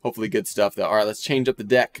 Hopefully good stuff, though. Alright, let's change up the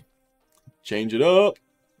deck. Change it up.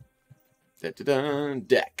 Da-da-da,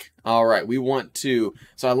 deck. Alright, we want to...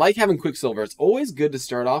 So I like having Quicksilver. It's always good to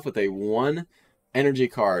start off with a 1 energy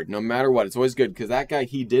card, no matter what. It's always good, because that guy,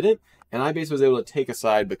 he didn't, and I basically was able to take a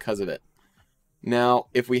side because of it. Now,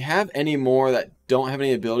 if we have any more that don't have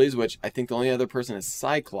any abilities, which I think the only other person is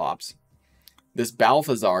Cyclops, this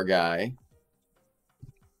Balthazar guy,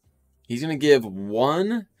 he's going to give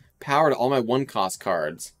 1... power to all my 1-cost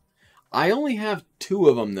cards. I only have 2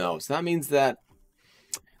 of them though, so that means that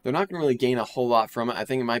they're not going to really gain a whole lot from it. I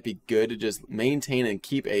think it might be good to just maintain and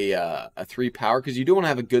keep a 3 power, because you do want to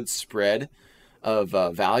have a good spread of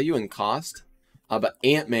value and cost. But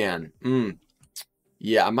Ant-Man,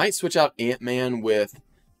 yeah, I might switch out Ant-Man with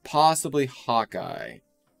possibly Hawkeye,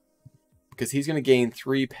 because he's going to gain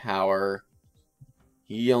 3 power.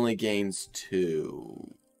 He only gains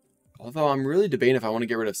 2. Although I'm really debating if I want to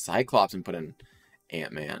get rid of Cyclops and put in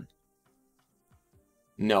Ant-Man.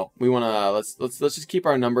 No, we want to let's just keep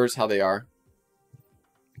our numbers how they are.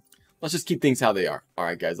 Let's just keep things how they are. All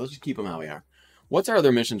right, guys, let's just keep them how we are. What's our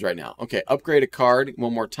other missions right now? Okay, upgrade a card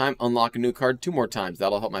 1 more time, unlock a new card 2 more times.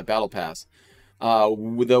 That'll help my battle pass.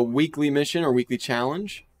 With a weekly mission or weekly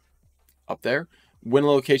challenge up there. Win a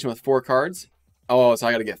location with 4 cards. Oh, so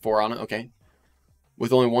I got to get 4 on it. Okay.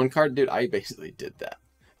 With only 1 card, dude, I basically did that.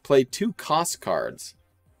 Play 2 cost cards.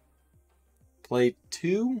 Play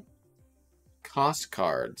 2 cost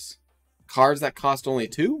cards. Cards that cost only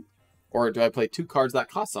 2? Or do I play 2 cards that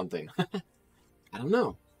cost something? I don't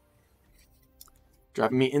know.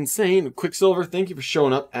 Driving me insane. Quicksilver, thank you for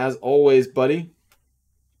showing up as always, buddy.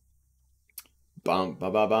 Bum ba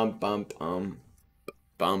ba bum bum bum.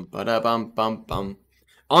 Bum ba da bum bum bum.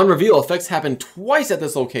 On reveal, effects happen twice at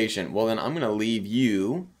this location. Well, then I'm going to leave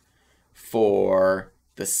you for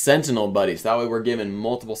the Sentinel buddies. That way we're given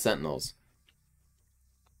multiple Sentinels.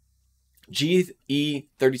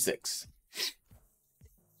 GE36.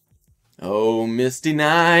 Oh, Misty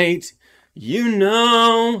Night, you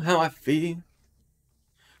know how I feel.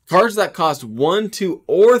 Cards that cost 1, 2,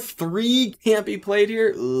 or 3 can't be played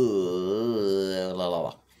here.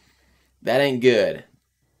 Ugh. That ain't good.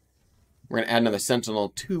 We're going to add another Sentinel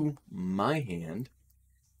to my hand.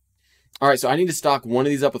 Alright, so I need to stock one of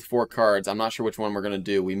these up with 4 cards. I'm not sure which one we're going to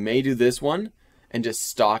do. We may do this one and just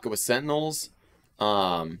stock it with Sentinels.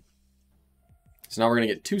 So now we're going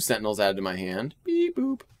to get 2 Sentinels added to my hand. Beep,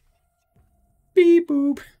 boop. Beep,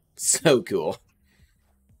 boop. So cool.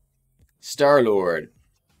 Star-Lord.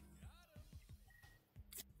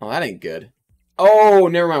 Oh, that ain't good. Oh,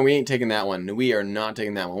 never mind. We ain't taking that one. We are not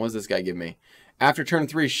taking that one. What does this guy give me? After turn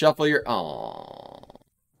 3, shuffle your... Oh,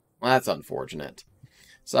 well, that's unfortunate.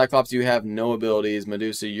 Cyclops, you have no abilities.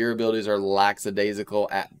 Medusa, your abilities are lackadaisical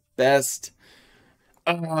at best.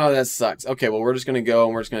 Oh, that sucks. Okay, well, we're just going to go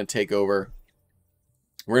and we're just going to take over.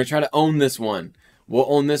 We're going to try to own this one.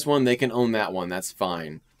 We'll own this one. They can own that one. That's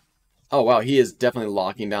fine. Oh, wow. He is definitely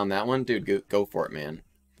locking down that one. Dude, go for it, man.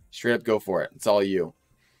 Straight up go for it. It's all you.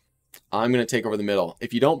 I'm going to take over the middle.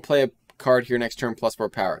 If you don't play a card here next turn,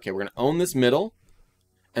 +4 power. Okay, we're going to own this middle.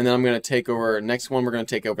 And then I'm going to take over... Next one, we're going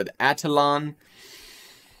to take over the Attilan.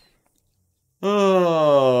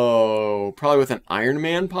 Oh, probably with an Iron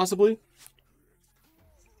Man, possibly.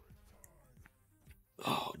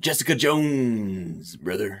 Oh, Jessica Jones,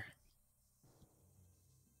 brother.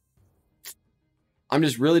 I'm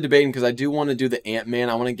just really debating because I do want to do the Ant-Man.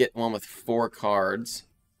 I want to get one with 4 cards.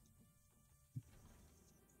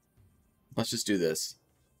 Let's just do this.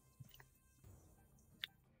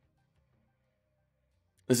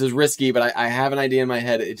 This is risky, but I have an idea in my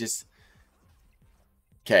head. It just...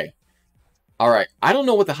 Okay. Alright. I don't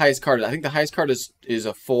know what the highest card is. I think the highest card is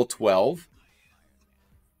a full 12.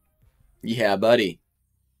 Yeah, buddy.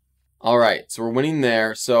 All right, so we're winning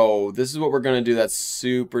there. So this is what we're going to do that's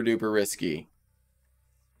super duper risky.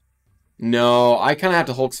 No, I kind of have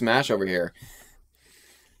to Hulk smash over here.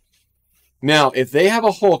 Now, if they have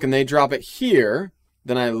a Hulk and they drop it here,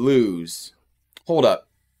 then I lose. Hold up.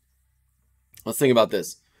 Let's think about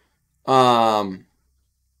this.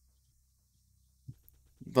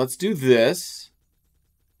 Let's do this.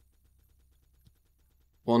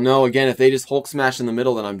 Well, no, again, if they just Hulk smash in the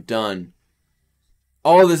middle, then I'm done.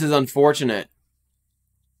 Oh, this is unfortunate.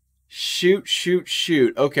 Shoot, shoot,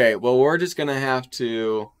 shoot. Okay, well, we're just going to have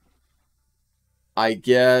to... I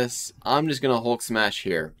guess I'm just going to Hulk smash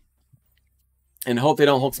here. And hope they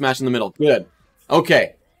don't Hulk smash in the middle. Good.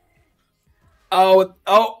 Okay. Oh,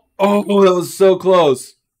 that was so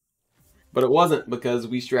close. But it wasn't because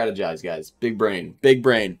we strategized, guys. Big brain. Big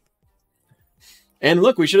brain. And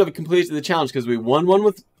look, we should have completed the challenge because we won one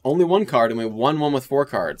with only one card and we won one with 4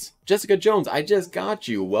 cards. Jessica Jones, I just got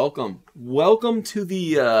you. Welcome. Welcome to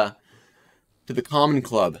the common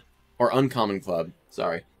club. Or uncommon club.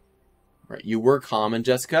 Sorry. Right, you were common,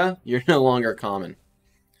 Jessica. You're no longer common.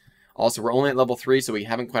 Also, we're only at level 3, so we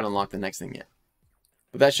haven't quite unlocked the next thing yet.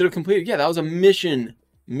 But that should have completed. Yeah, that was a mission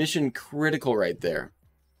critical right there.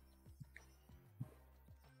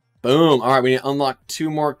 Boom. All right, we need to unlock 2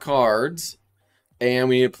 more cards. And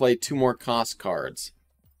we need to play 2 more cost cards.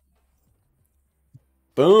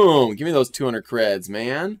 Boom. Give me those 200 creds,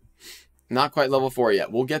 man. Not quite level 4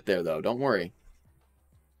 yet. We'll get there, though. Don't worry.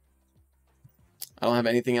 I don't have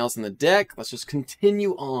anything else in the deck. Let's just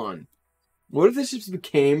continue on. What if this just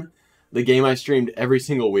became the game I streamed every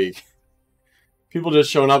single week? People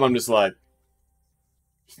just showing up, I'm just like,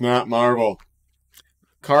 it's not Marvel.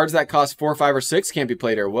 Cards that cost 4, 5, or 6 can't be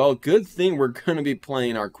played here. Well, good thing we're going to be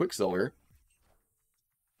playing our Quicksilver.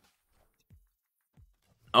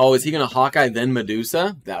 Oh, is he going to Hawkeye then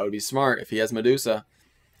Medusa? That would be smart if he has Medusa.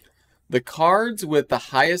 The cards with the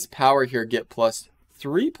highest power here get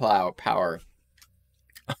 +3 power.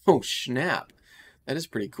 Oh, snap. That is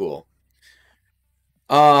pretty cool.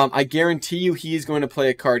 I guarantee you he's going to play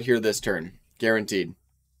a card here this turn. Guaranteed.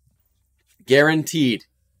 Guaranteed.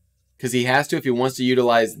 Because he has to if he wants to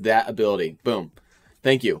utilize that ability. Boom.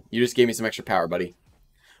 Thank you. You just gave me some extra power, buddy.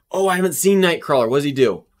 Oh, I haven't seen Nightcrawler. What does he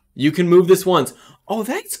do? You can move this once. Oh,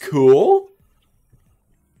 that's cool.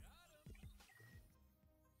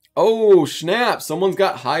 Oh, snap. Someone's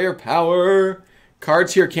got higher power.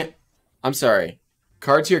 Cards here can't... I'm sorry.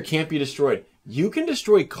 Cards here can't be destroyed. You can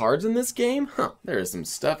destroy cards in this game? Huh. There is some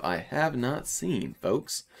stuff I have not seen,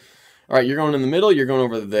 folks. All right, you're going in the middle. You're going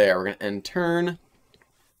over there. We're going to end turn.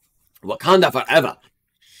 Wakanda forever.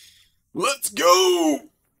 Let's go.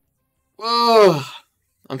 Oh,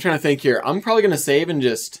 I'm trying to think here. I'm probably going to save and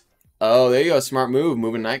just... Oh, there you go. Smart move.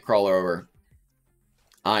 Moving Nightcrawler over.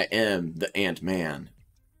 I am the Ant-Man.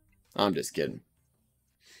 I'm just kidding.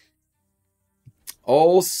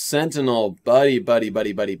 Oh, Sentinel. Buddy, buddy,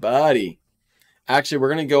 buddy, buddy, buddy. Actually,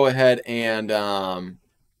 we're going to go ahead and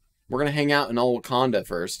we're going to hang out in old Wakanda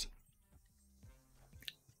first.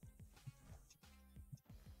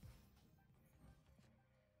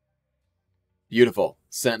 Beautiful.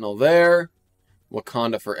 Sentinel there.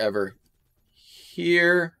 Wakanda forever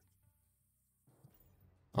here.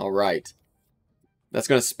 All right. That's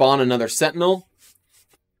going to spawn another Sentinel.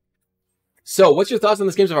 So, what's your thoughts on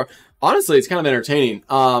this game so far? Honestly, it's kind of entertaining.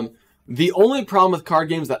 The only problem with card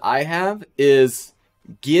games that I have is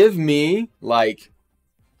give me, like,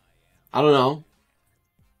 I don't know,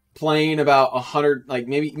 playing about 100, like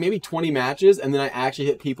maybe 20 matches, and then I actually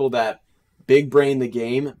hit people that big brain the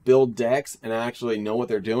game, build decks, and actually know what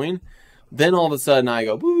they're doing. Then all of a sudden I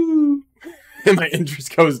go, woo, and my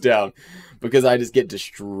interest goes down because I just get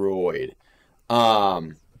destroyed.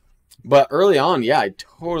 But early on, yeah, I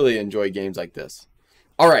totally enjoy games like this.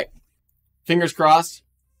 All right. Fingers crossed.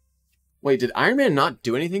 Wait, did Iron Man not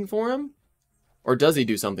do anything for him? Or does he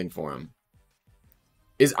do something for him?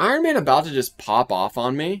 Is Iron Man about to just pop off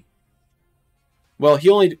on me? Well, he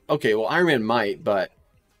only... Okay, well, Iron Man might, but...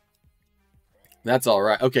 That's all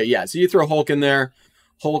right. Okay, yeah, so you throw Hulk in there.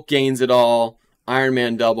 Hulk gains it all. Iron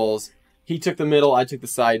Man doubles. He took the middle. I took the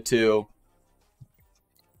side, too.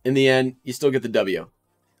 In the end, you still get the W.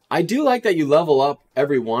 I do like that you level up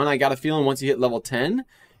every one. I got a feeling once you hit level 10,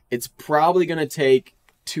 it's probably going to take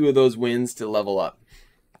 2 of those wins to level up.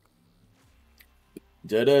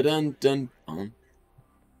 Dun-dun-dun-dun.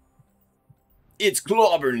 It's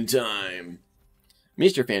clobbering time.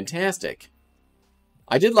 Mr. Fantastic.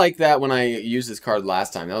 I did like that when I used this card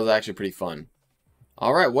last time. That was actually pretty fun.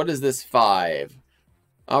 Alright, what is this 5?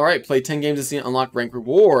 Alright, play 10 games to see unlock rank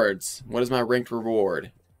rewards. What is my ranked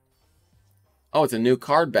reward? Oh, it's a new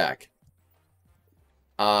card back.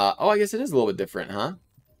 Oh, I guess it is a little bit different, huh?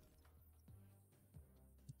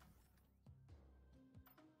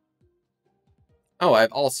 Oh, I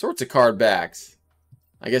have all sorts of card backs.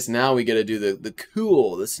 I guess now we get to do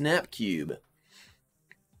the snap cube.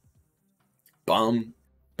 Bum.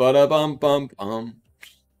 Ba-da-bum-bum-bum.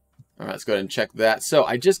 All right, let's go ahead and check that. So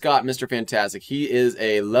I just got Mr. Fantastic. He is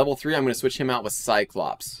a level 3. I'm going to switch him out with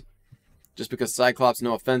Cyclops. Just because Cyclops,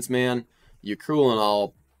 no offense, man. You're cruel and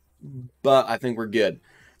all, but I think we're good.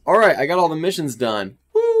 All right, I got all the missions done.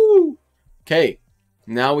 Woo! Okay,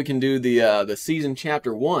 now we can do the season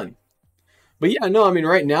chapter 1. But yeah, no, I mean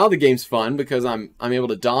right now the game's fun because I'm able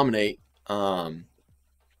to dominate. Not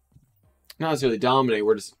necessarily dominate.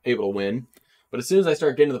 We're just able to win. But as soon as I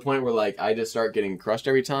start getting to the point where like I just start getting crushed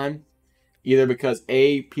every time, either because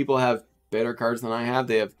A, people have better cards than I have,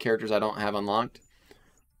 they have characters I don't have unlocked.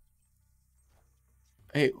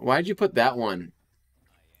 Hey, why'd you put that one?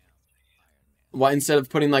 Why instead of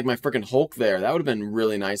putting like my freaking Hulk there? That would have been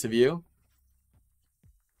really nice of you.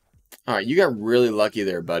 All right, you got really lucky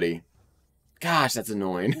there, buddy. Gosh, that's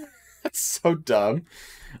annoying. That's so dumb.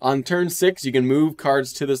 On turn 6, you can move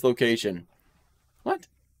cards to this location. What?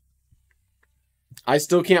 I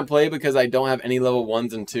still can't play because I don't have any level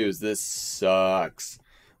 1s and 2s. This sucks.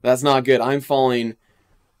 That's not good. I'm falling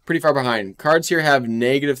pretty far behind. Cards here have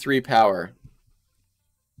 -3 power.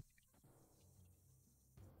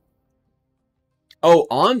 Oh,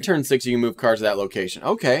 on turn 6, you can move cards to that location.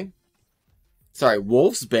 Okay. Sorry,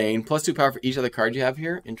 Wolf's Bane, +2 power for each other card you have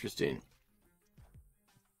here. Interesting.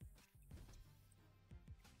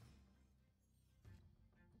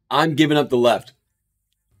 I'm giving up the left.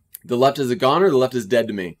 The left is a goner, the left is dead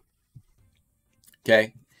to me.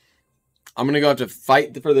 Okay. I'm going to go have to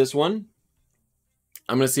fight for this one.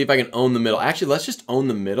 I'm going to see if I can own the middle. Actually, let's just own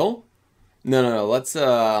the middle. No. Let's,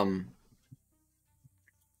 yeah,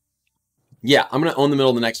 I'm going to own the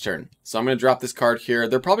middle the next turn. So I'm going to drop this card here.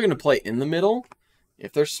 They're probably going to play in the middle.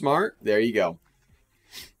 If they're smart, there you go.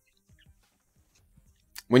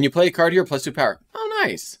 When you play a card here, +2 power. Oh,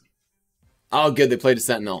 nice. Oh, good. They played a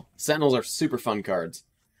Sentinel. Sentinels are super fun cards.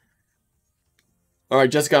 All right,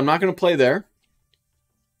 Jessica, I'm not going to play there.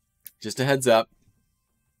 Just a heads up.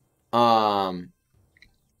 I'm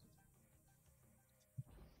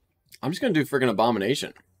just going to do friggin'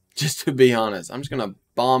 Abomination. Just to be honest. I'm just going to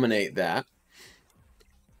abominate that.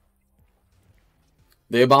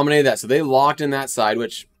 They abominated that. So they locked in that side,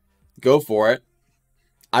 which, go for it.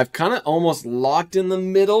 I've kind of almost locked in the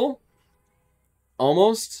middle.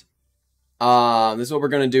 Almost. This is what we're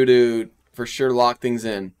going to do to, for sure, lock things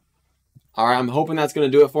in. All right, I'm hoping that's going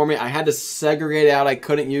to do it for me. I had to segregate out. I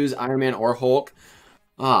couldn't use Iron Man or Hulk.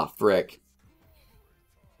 Ah, frick.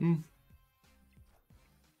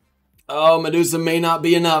 Oh, Medusa may not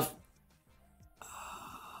be enough.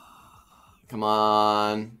 Come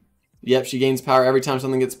on. Yep, she gains power every time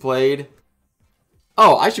something gets played.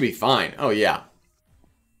 Oh, I should be fine. Oh, yeah.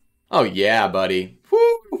 Oh, yeah, buddy.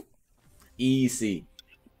 Woo! Easy.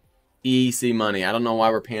 Easy money. I don't know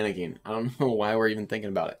why we're panicking. I don't know why we're even thinking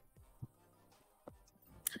about it.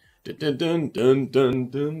 Dun, dun, dun, dun, dun,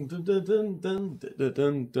 dun, dun, dun, dun,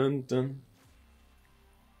 dun, dun, dun.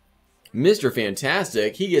 Mr.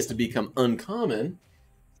 Fantastic, he gets to become uncommon.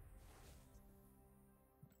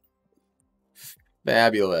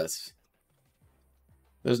 Fabulous.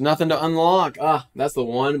 There's nothing to unlock. Ah, that's the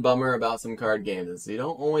one bummer about some card games. Is you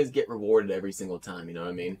don't always get rewarded every single time, you know what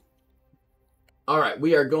I mean? Alright,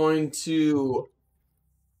 we are going to...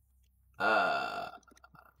 Oh,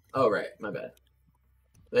 right, my bad.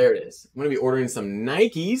 There it is. I'm going to be ordering some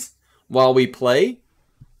Nikes while we play.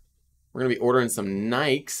 We're going to be ordering some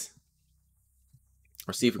Nikes.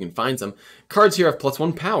 Or see if we can find some. Cards here have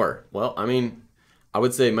 +1 power. Well, I mean, I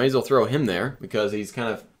would say might as well throw him there because he's kind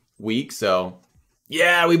of weak, so...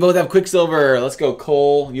 Yeah, we both have Quicksilver. Let's go,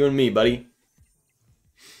 Cole. You and me, buddy.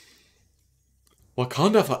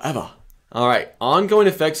 Wakanda forever. Alright, ongoing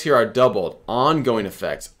effects here are doubled. Ongoing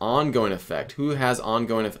effects. Ongoing effect. Who has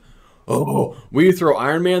ongoing effect? Oh, we throw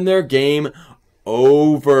Iron Man there. Game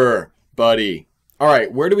over, buddy.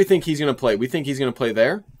 Alright, where do we think he's going to play? We think he's going to play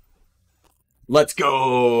there? Let's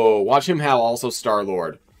go. Watch him have also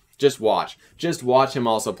Star-Lord. Just watch. Just watch him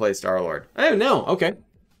also play Star-Lord. Oh, no. Okay.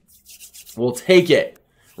 We'll take it.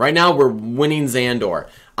 Right now, we're winning Xandor.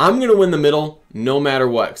 I'm going to win the middle no matter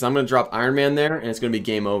what. Because I'm going to drop Iron Man there, and it's going to be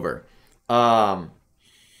game over.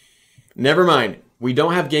 Never mind. We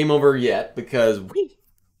don't have game over yet, because we...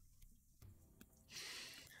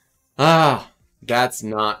 that's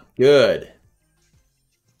not good.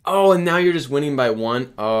 Oh, and now you're just winning by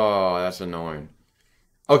 1. Oh, that's annoying.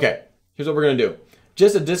 Okay, here's what we're going to do.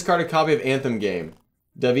 Just a discarded copy of Anthem game.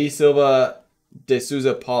 Davi Silva De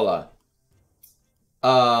Souza Paula.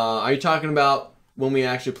 Are you talking about when we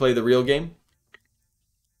actually play the real game?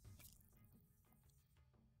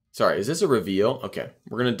 Sorry, is this a reveal? Okay,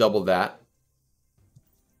 we're gonna double that.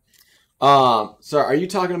 Sorry, are you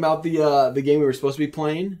talking about the game we were supposed to be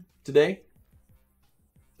playing today?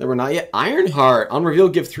 That we're not yet. Ironheart on reveal,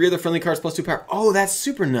 give 3 other friendly cards plus 2 power. Oh, that's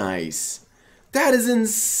super nice. That is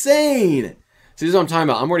insane. See, this is what I'm talking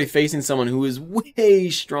about. I'm already facing someone who is way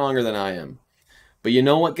stronger than I am. But you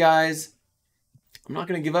know what, guys? I'm not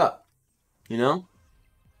gonna give up. You know?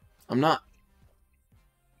 I'm not.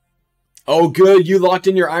 Oh, good. You locked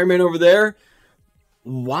in your Iron Man over there?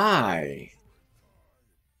 Why?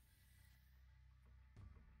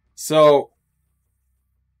 So,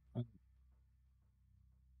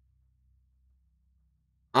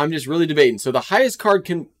 I'm just really debating. So, the highest card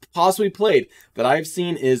can possibly played that I've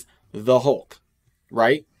seen is the Hulk,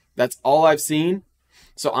 right? That's all I've seen.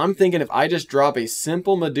 So, I'm thinking if I just drop a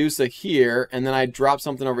simple Medusa here and then I drop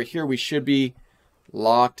something over here, we should be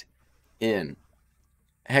locked in.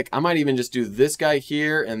 Heck, I might even just do this guy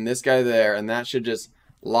here and this guy there, and that should just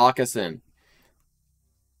lock us in.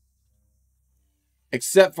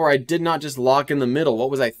 Except for I did not just lock in the middle. What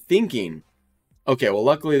was I thinking? Okay, well,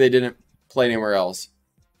 luckily they didn't play anywhere else.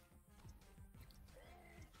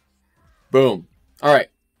 Boom. All right.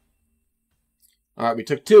 All right, we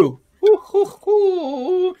took 2.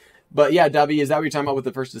 But yeah, Dubby, is that what you're talking about with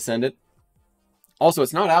the first Descendant? Also,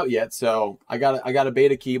 it's not out yet, so I got a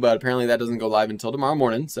beta key, but apparently that doesn't go live until tomorrow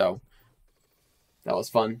morning, so that was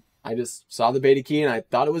fun. I just saw the beta key and I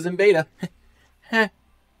thought it was in beta.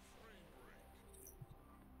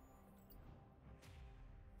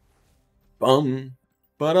 Bum,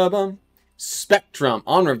 ba-da-bum. Spectrum.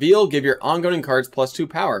 On reveal, give your ongoing cards plus 2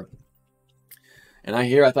 power. And I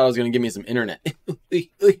thought it was going to give me some internet.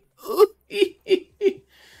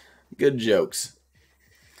 Good jokes.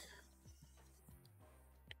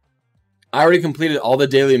 I already completed all the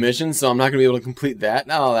daily missions, so I'm not going to be able to complete that.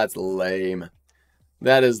 Oh, that's lame.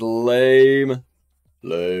 That is lame.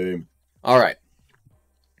 Lame. All right.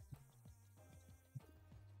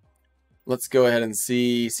 Let's go ahead and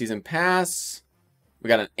see Season Pass. We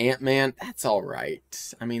got an Ant-Man. That's all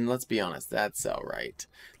right. I mean, let's be honest. That's all right.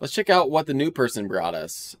 Let's check out what the new person brought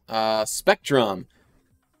us. Spectrum.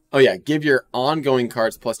 Oh, yeah. Give your ongoing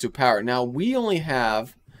cards plus 2 power. Now, we only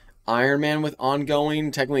have Iron Man with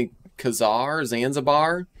ongoing. Technically, Khazar,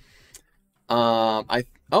 Zanzibar. Oh,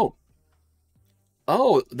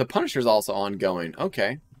 the Punisher's also ongoing.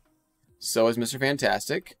 Okay. So is Mr.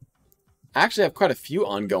 Fantastic. I actually have quite a few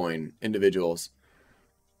ongoing individuals.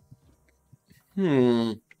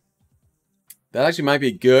 That actually might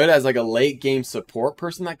be good as like a late game support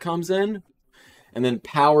person that comes in and then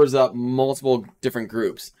powers up multiple different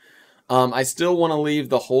groups. I still want to leave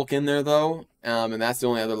the Hulk in there though, and that's the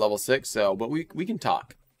only other level 6. So, but we can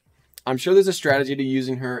talk. I'm sure there's a strategy to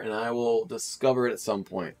using her, and I will discover it at some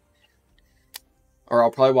point. Or I'll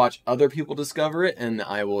probably watch other people discover it, and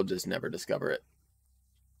I will just never discover it.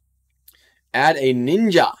 Add a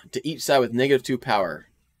ninja to each side with -2 power.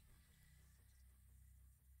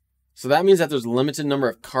 So that means that there's a limited number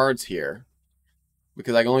of cards here.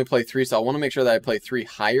 Because I can only play 3, so I want to make sure that I play 3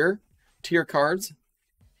 higher tier cards.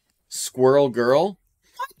 Squirrel Girl?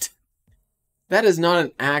 What? That is not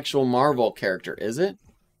an actual Marvel character, is it?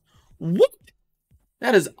 What?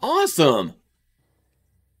 That is awesome!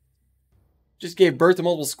 Just gave birth to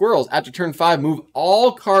multiple squirrels. After turn 5, move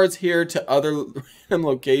all cards here to other random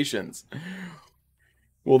locations.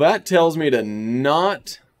 Well, that tells me to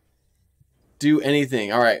not do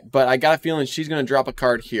anything. All right, but I got a feeling she's going to drop a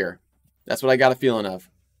card here. That's what I got a feeling of.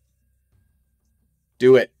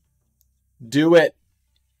 Do it. Do it.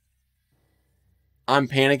 I'm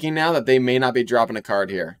panicking now that they may not be dropping a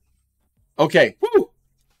card here. Okay. Woo!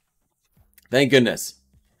 Thank goodness.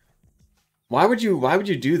 Why would you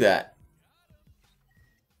do that?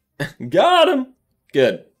 Got him.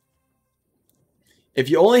 Good. If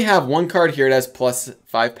you only have 1 card here, it has plus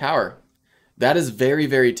 5 power. That is very,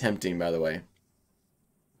 very tempting, by the way.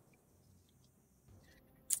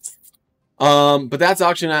 But that's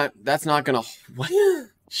actually that's not gonna,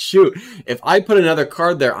 shoot. If I put another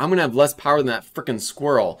card there, I'm gonna have less power than that freaking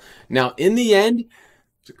squirrel. Now, in the end,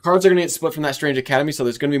 the cards are gonna get split from that Strange Academy, so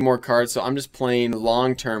there's gonna be more cards, so I'm just playing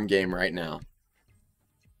long-term game right now.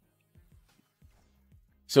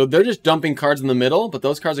 So they're just dumping cards in the middle, but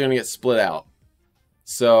those cards are gonna get split out.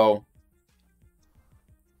 So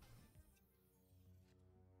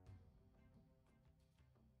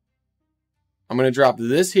I'm going to drop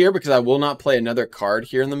this here because I will not play another card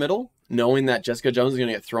here in the middle, knowing that Jessica Jones is going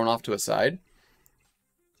to get thrown off to a side.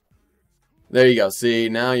 There you go. See,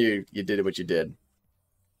 now you did what you did.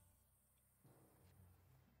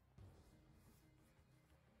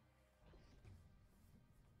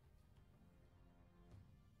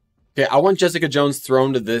 Okay, I want Jessica Jones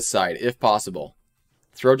thrown to this side, if possible.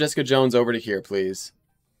 Throw Jessica Jones over to here, please.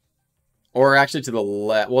 Or actually to the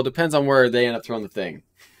left. Well, it depends on where they end up throwing the thing.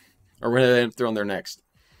 Or where they end up throwing their next.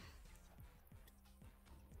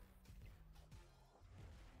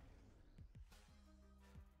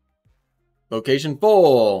 Location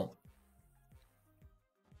full.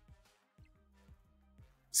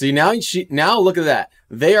 See, now look at that.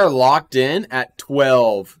 They are locked in at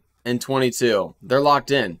 12 and 22. They're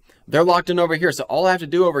locked in. They're locked in over here. So all I have to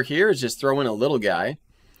do over here is just throw in a little guy.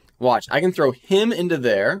 Watch. I can throw him into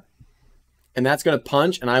there. And that's going to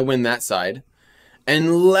punch, and I win that side.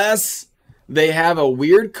 Unless they have a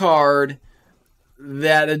weird card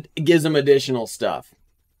that gives them additional stuff.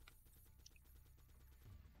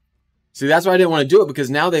 See, that's why I didn't want to do it, because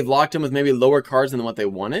now they've locked in with maybe lower cards than what they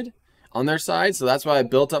wanted on their side. So that's why I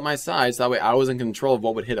built up my side, so that way I was in control of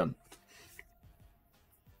what would hit them.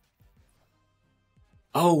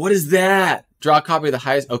 Oh, what is that? Draw a copy of the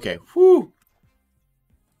highest. Okay, whew.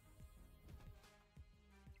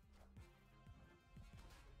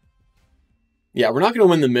 Yeah, we're not going to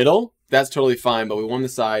win the middle. That's totally fine, but we won the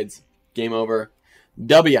sides. Game over.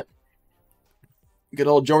 W. Good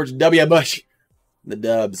old George W. Bush. The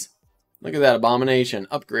dubs. Look at that abomination.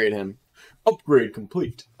 Upgrade him. Upgrade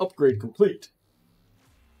complete. Upgrade complete.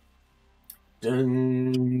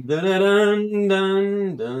 Dun, dun, dun,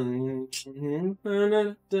 dun, dun, dun,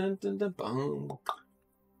 dun, dun, dun, dun.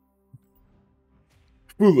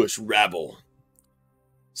 Foolish rabble.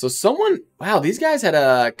 So someone, wow, these guys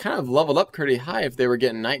had kind of leveled up pretty high if they were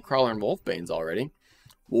getting Nightcrawler and Wolfbanes already.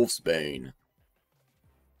 Wolfsbane.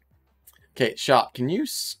 Okay, shop, can you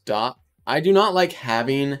stop? I do not like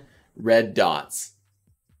having red dots.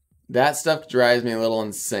 That stuff drives me a little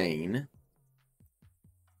insane.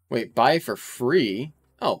 Wait, buy for free?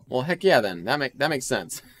 Oh, well, heck yeah then. That makes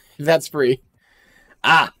sense. If that's free.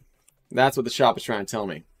 Ah, that's what the shop is trying to tell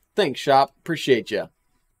me. Thanks, shop. Appreciate you.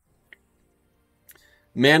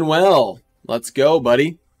 Manuel, let's go,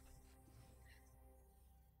 buddy.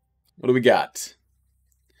 What do we got?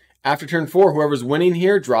 After turn 4, whoever's winning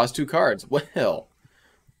here draws 2 cards. Well,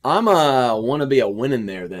 I'm want to be a winning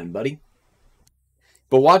there then, buddy.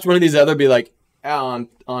 But watch one of these other be like, on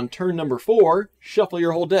turn number 4, shuffle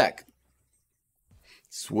your whole deck.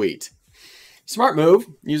 Sweet. Smart move,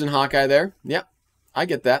 using Hawkeye there. Yep, I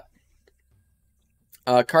get that.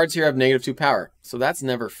 Cards here have -2 power, so that's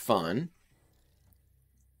never fun.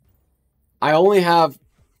 I only have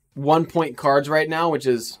 1-point cards right now, which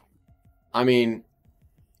is, I mean,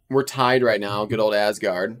 we're tied right now. Good old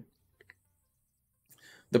Asgard.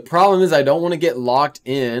 The problem is I don't want to get locked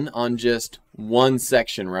in on just one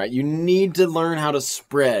section, right? You need to learn how to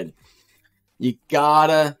spread. You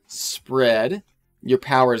gotta spread your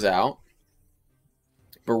powers out.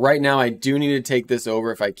 But right now I do need to take this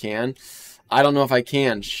over if I can. I don't know if I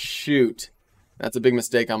can. Shoot. That's a big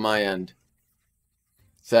mistake on my end.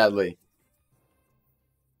 Sadly.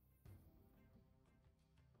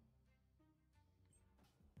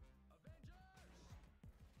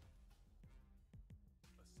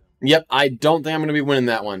 Yep, I don't think I'm going to be winning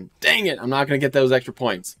that one. Dang it, I'm not going to get those extra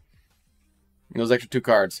points. Those extra 2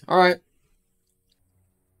 cards. All right.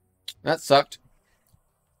 That sucked.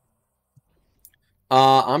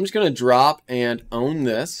 I'm just going to drop and own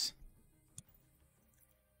this.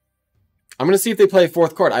 I'm going to see if they play a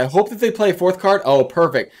 4th card. I hope that they play a 4th card. Oh,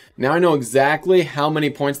 perfect. Now I know exactly how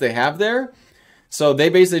many points they have there. So they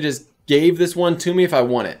basically just gave this one to me if I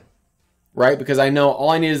want it. Right? Because I know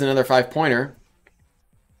all I need is another 5-pointer.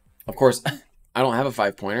 Of course, I don't have a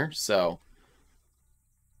 5-pointer, so...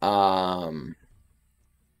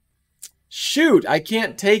 Shoot! I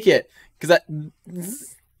can't take it! Because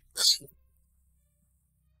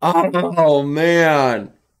Oh,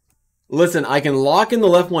 man! Listen, I can lock in the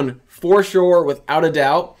left one for sure, without a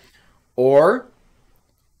doubt. Or...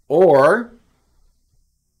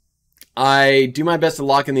 I do my best to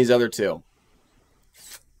lock in these other 2.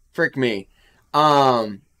 Frick me.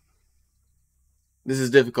 This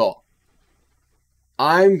is difficult.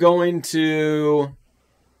 I'm going to...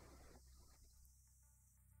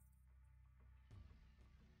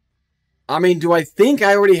 I mean, do I think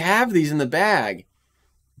I already have these in the bag?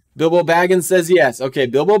 Bilbo Baggins says yes. Okay,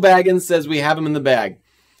 Bilbo Baggins says we have them in the bag.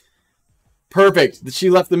 Perfect. She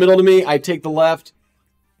left the middle to me. I take the left.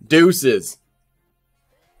 Deuces.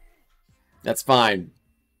 That's fine.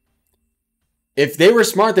 If they were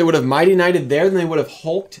smart, they would have Mighty Knighted there, then they would have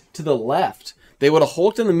hulked to the left. They would have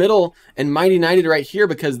hulked in the middle and Mighty Knighted right here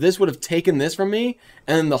because this would have taken this from me,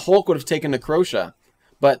 and then the Hulk would have taken Necrosha.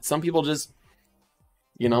 But some people just,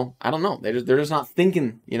 you know, I don't know. They're just not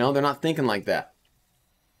thinking, you know, they're not thinking like that.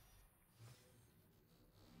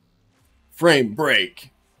 Frame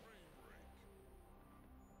break.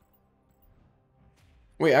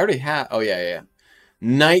 Wait, I already have, oh yeah.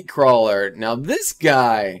 Nightcrawler. Now this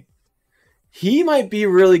guy, he might be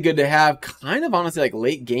really good to have kind of honestly like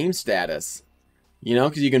late game status. You know,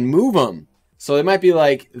 because you can move them. So it might be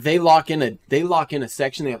like they lock in a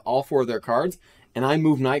section, they have all 4 of their cards, and I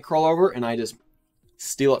move Nightcrawler over and I just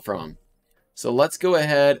steal it from them. So let's go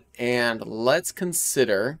ahead and let's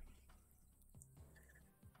consider.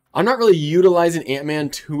 I'm not really utilizing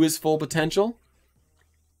Ant-Man to his full potential.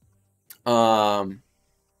 However,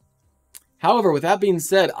 with that being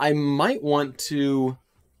said, I might want to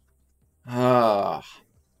no,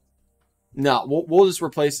 we'll just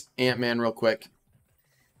replace Ant-Man real quick.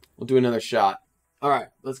 We'll do another shot. All right,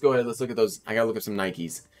 let's go ahead. Let's look at those. I got to look at some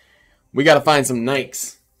Nikes. We got to find some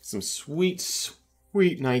Nikes. Some sweet,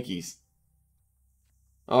 sweet Nikes.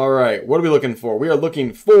 All right, what are we looking for? We are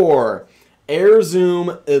looking for Air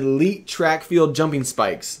Zoom Elite Track Field Jumping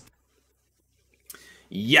Spikes.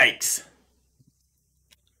 Yikes.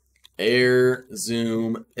 Air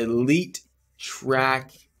Zoom Elite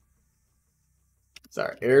Track.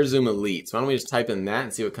 Sorry, Air Zoom Elite. So why don't we just type in that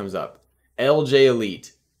and see what comes up. LJ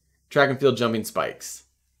Elite. Track and field jumping spikes.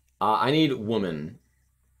 I need woman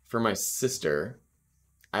for my sister.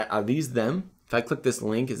 Are these them? If I click this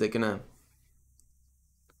link, is it gonna...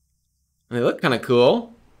 They look kind of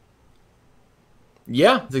cool.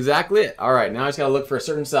 Yeah, that's exactly it. All right, now I just gotta look for a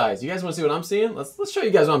certain size. You guys want to see what I'm seeing? Let's show you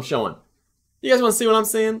guys what I'm showing. You guys want to see what I'm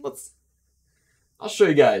seeing? I'll show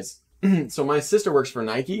you guys. So my sister works for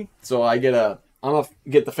Nike, so I'm gonna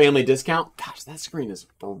get the family discount. Gosh, that screen is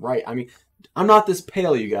bright. I mean, I'm not this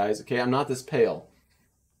pale, you guys, okay? I'm not this pale.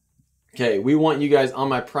 Okay, we want you guys on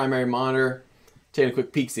my primary monitor. Taking a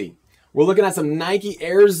quick peek-see. We're looking at some Nike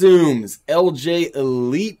Air Zooms. LJ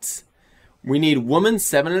Elite. We need woman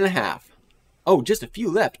 7.5. Oh, just a few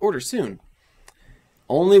left. Order soon.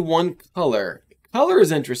 Only one color. Color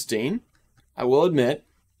is interesting, I will admit.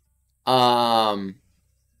 All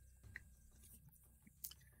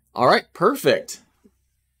right, perfect.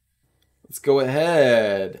 Let's go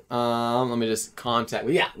ahead. Let me just contact.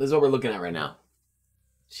 Yeah, this is what we're looking at right now.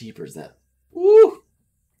 Jeepers, that. Woo!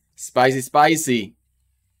 Spicy, spicy.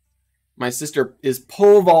 My sister is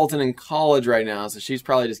pole vaulting in college right now, so she's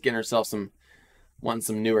probably just getting herself wanting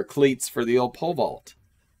some newer cleats for the old pole vault.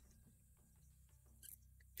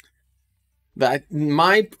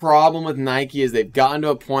 My problem with Nike is they've gotten to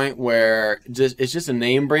a point where it's just a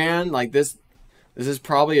name brand. Like this is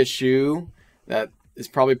probably a shoe that is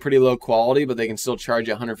probably pretty low quality, but they can still charge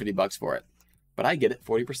you 150 bucks for it. But I get it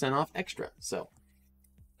 40% off extra. So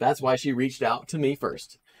that's why she reached out to me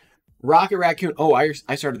first. Rocket Raccoon. Oh, I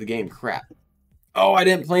started the game. Crap. Oh, I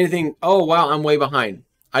didn't play anything. Oh, wow. I'm way behind.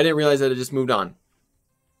 I didn't realize that it just moved on.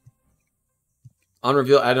 On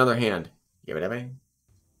reveal, add another hand. Give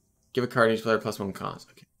a card to each player plus 1 cost.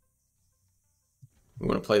 Okay. We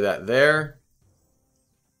want to play that there.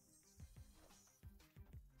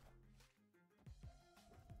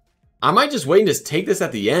 I might just wait and just take this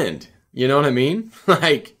at the end. You know what I mean?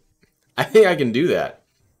 Like, I think I can do that.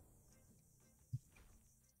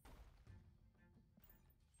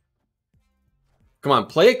 Come on,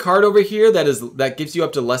 play a card over here that gives you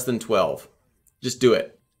up to less than 12. Just do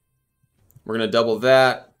it. We're going to double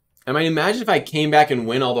that. I mean, imagine if I came back and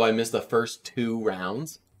win, although I missed the first 2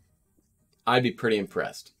 rounds. I'd be pretty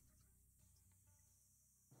impressed.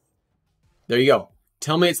 There you go.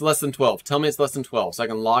 Tell me it's less than 12. Tell me it's less than 12 so I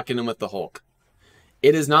can lock it in with the Hulk.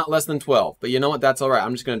 It is not less than 12. But you know what? That's all right.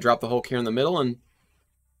 I'm just going to drop the Hulk here in the middle and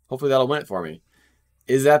hopefully that'll win it for me.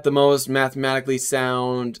 Is that the most mathematically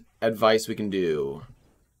sound advice we can do?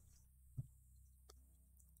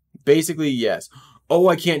 Basically, yes. Oh,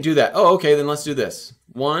 I can't do that. Oh, okay, then let's do this.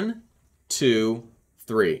 1, 2,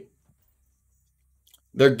 3.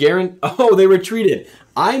 They're guaranteed. Oh, they retreated.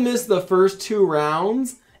 I missed the first 2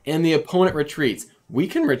 rounds and the opponent retreats. We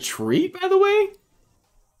can retreat, by the way?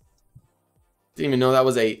 Didn't even know that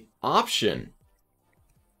was an option.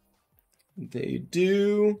 They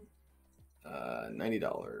do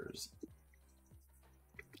 $90.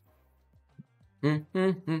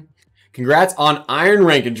 Congrats on Iron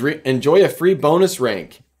Rank. Enjoy a free bonus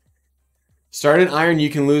rank. Start an Iron, you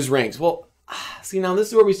can lose ranks. Well, see, now this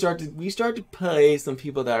is where we start to play some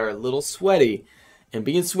people that are a little sweaty. And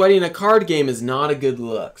being sweaty in a card game is not a good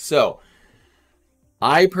look. So,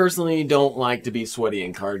 I personally don't like to be sweaty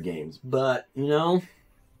in card games. But, you know,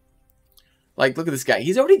 Like, look at this guy.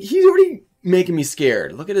 He's already making me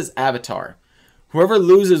scared. Look at his avatar. Whoever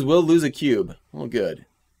loses will lose a cube. Oh, good.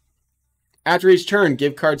 After each turn,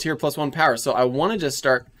 give cards here +1 power. So I want to just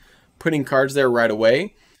start putting cards there right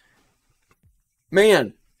away.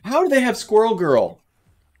 Man, how do they have Squirrel Girl?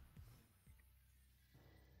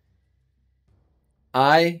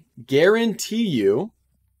 I guarantee you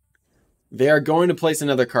they are going to place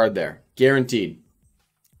another card there. Guaranteed.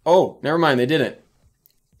 Oh, never mind. They didn't.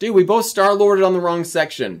 Dude, we both Star-Lorded on the wrong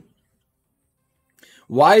section.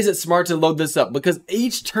 Why is it smart to load this up? Because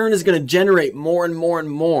each turn is going to generate more and more and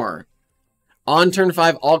more. On turn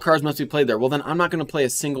 5, all cards must be played there. Well, then I'm not going to play a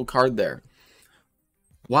single card there.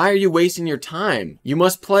 Why are you wasting your time? You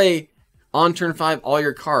must play on turn 5 all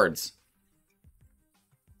your cards.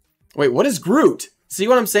 Wait, what is Groot? See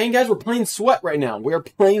what I'm saying, guys? We're playing Sweat right now. We are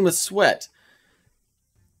playing with Sweat.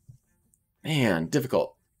 Man,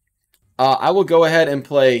 difficult. I will go ahead and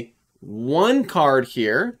play one card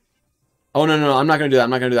here. Oh, no. I'm not going to do that.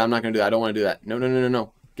 I'm not going to do that. I'm not going to do that. I don't want to do that.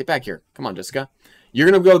 No. Get back here. Come on, Jessica. You're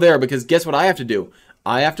going to go there because guess what I have to do?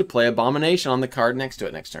 I have to play Abomination on the card next to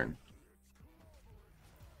it next turn.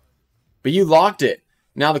 But you locked it.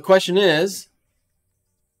 Now the question is...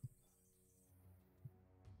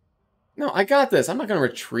 No, I got this. I'm not going to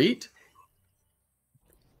retreat.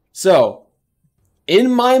 So,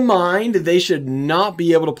 in my mind, they should not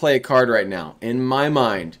be able to play a card right now. In my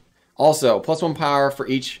mind. Also, +1 power for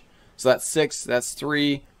each. So that's 6. That's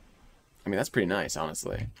 3. I mean, that's pretty nice,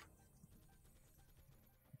 honestly.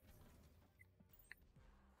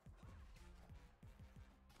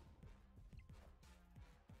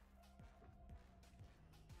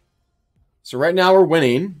 So right now we're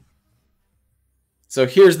winning. So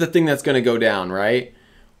here's the thing that's going to go down, right?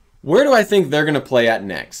 Where do I think they're going to play at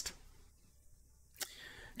next?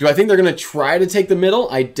 Do I think they're going to try to take the middle?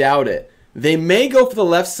 I doubt it. They may go for the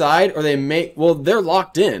left side, or they may... Well, they're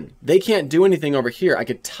locked in. They can't do anything over here. I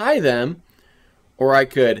could tie them, or I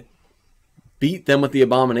could beat them with the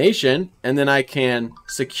Abomination, and then I can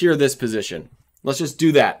secure this position. Let's just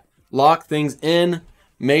do that. Lock things in,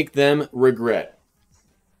 make them regret.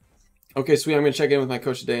 Okay, sweet. I'm going to check in with my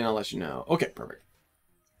coach today, and I'll let you know. Okay, perfect.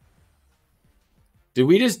 Did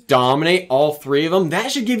we just dominate all 3 of them?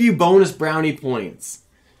 That should give you bonus brownie points.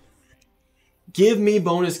 Give me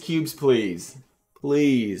bonus cubes, please.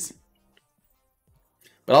 Please.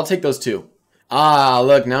 But I'll take those 2. Ah,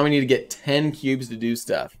 look. Now we need to get 10 cubes to do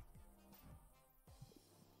stuff.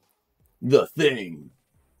 The thing.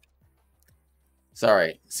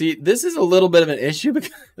 Sorry. See, this is a little bit of an issue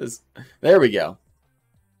because... There we go.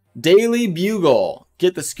 Daily Bugle.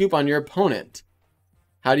 Get the scoop on your opponent.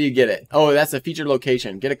 How do you get it? Oh, that's a featured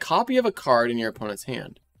location. Get a copy of a card in your opponent's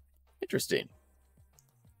hand. Interesting.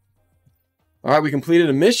 All right, we completed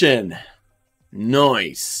a mission.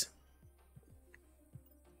 Nice.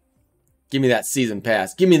 Give me that season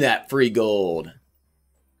pass. Give me that free gold.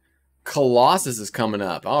 Colossus is coming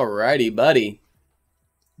up. Alrighty, buddy.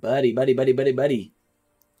 Buddy.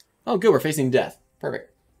 Oh, good. We're facing death. Perfect.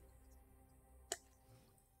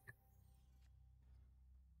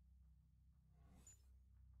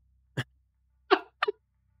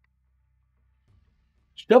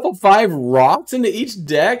 Shuffle 5 rocks into each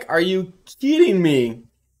deck? Are you kidding me?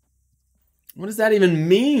 What does that even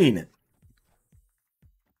mean?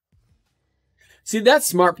 See, that's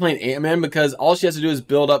smart playing Ant-Man because all she has to do is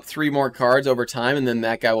build up 3 more cards over time and then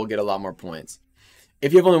that guy will get a lot more points.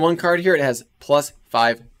 If you have only 1 card here, it has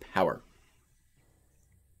 +5 power.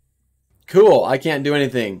 Cool, I can't do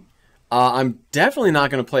anything. I'm definitely not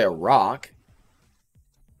going to play a rock.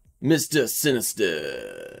 Mr.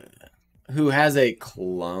 Sinister. Who has a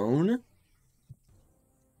clone?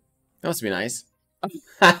 That must be nice.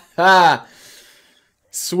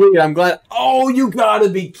 Sweet, I'm glad. Oh, you gotta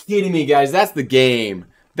be kidding me, guys. That's the game.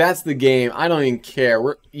 That's the game. I don't even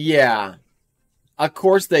care. Yeah. Of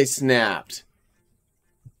course they snapped.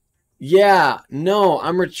 Yeah. No,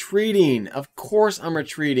 I'm retreating. Of course I'm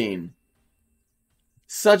retreating.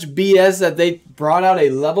 Such BS that they brought out a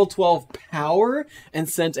level 12 power and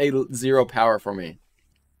sent a 0 power for me.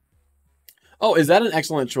 Oh, is that an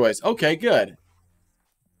excellent choice? Okay, good.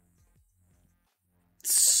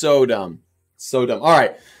 So dumb. So dumb. All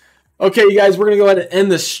right. Okay, you guys, we're going to go ahead and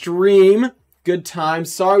end the stream. Good time.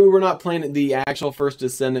 Sorry we were not playing the actual First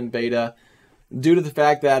Descendant beta due to the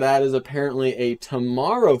fact that that is apparently a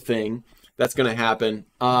tomorrow thing that's going to happen.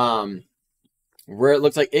 Where it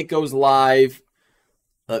looks like it goes live.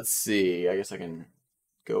 Let's see. I guess I can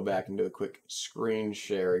go back and do a quick screen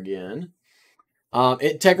share again.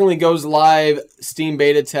 It technically goes live Steam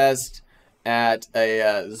beta test at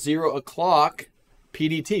a 0 o'clock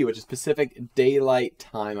PDT, which is Pacific Daylight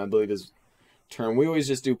Time, I believe is term. We always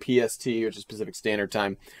just do PST, which is Pacific Standard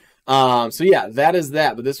Time. So yeah, that is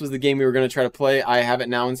that. But this was the game we were going to try to play. I have it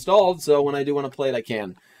now installed, so when I do want to play it, I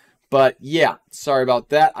can. But yeah, sorry about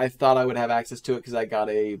that. I thought I would have access to it because I got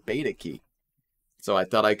a beta key. So I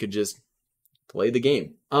thought I could just play the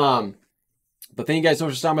game. But thank you guys so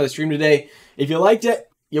much for stopping by the stream today. If you liked it,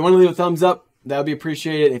 you want to leave a thumbs up, that would be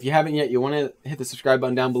appreciated. If you haven't yet, you want to hit the subscribe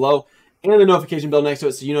button down below and the notification bell next to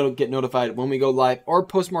it so you get notified when we go live or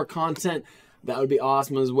post more content. That would be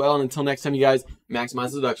awesome as well. And until next time, you guys,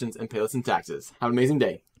 maximize deductions and pay less in taxes. Have an amazing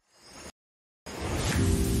day.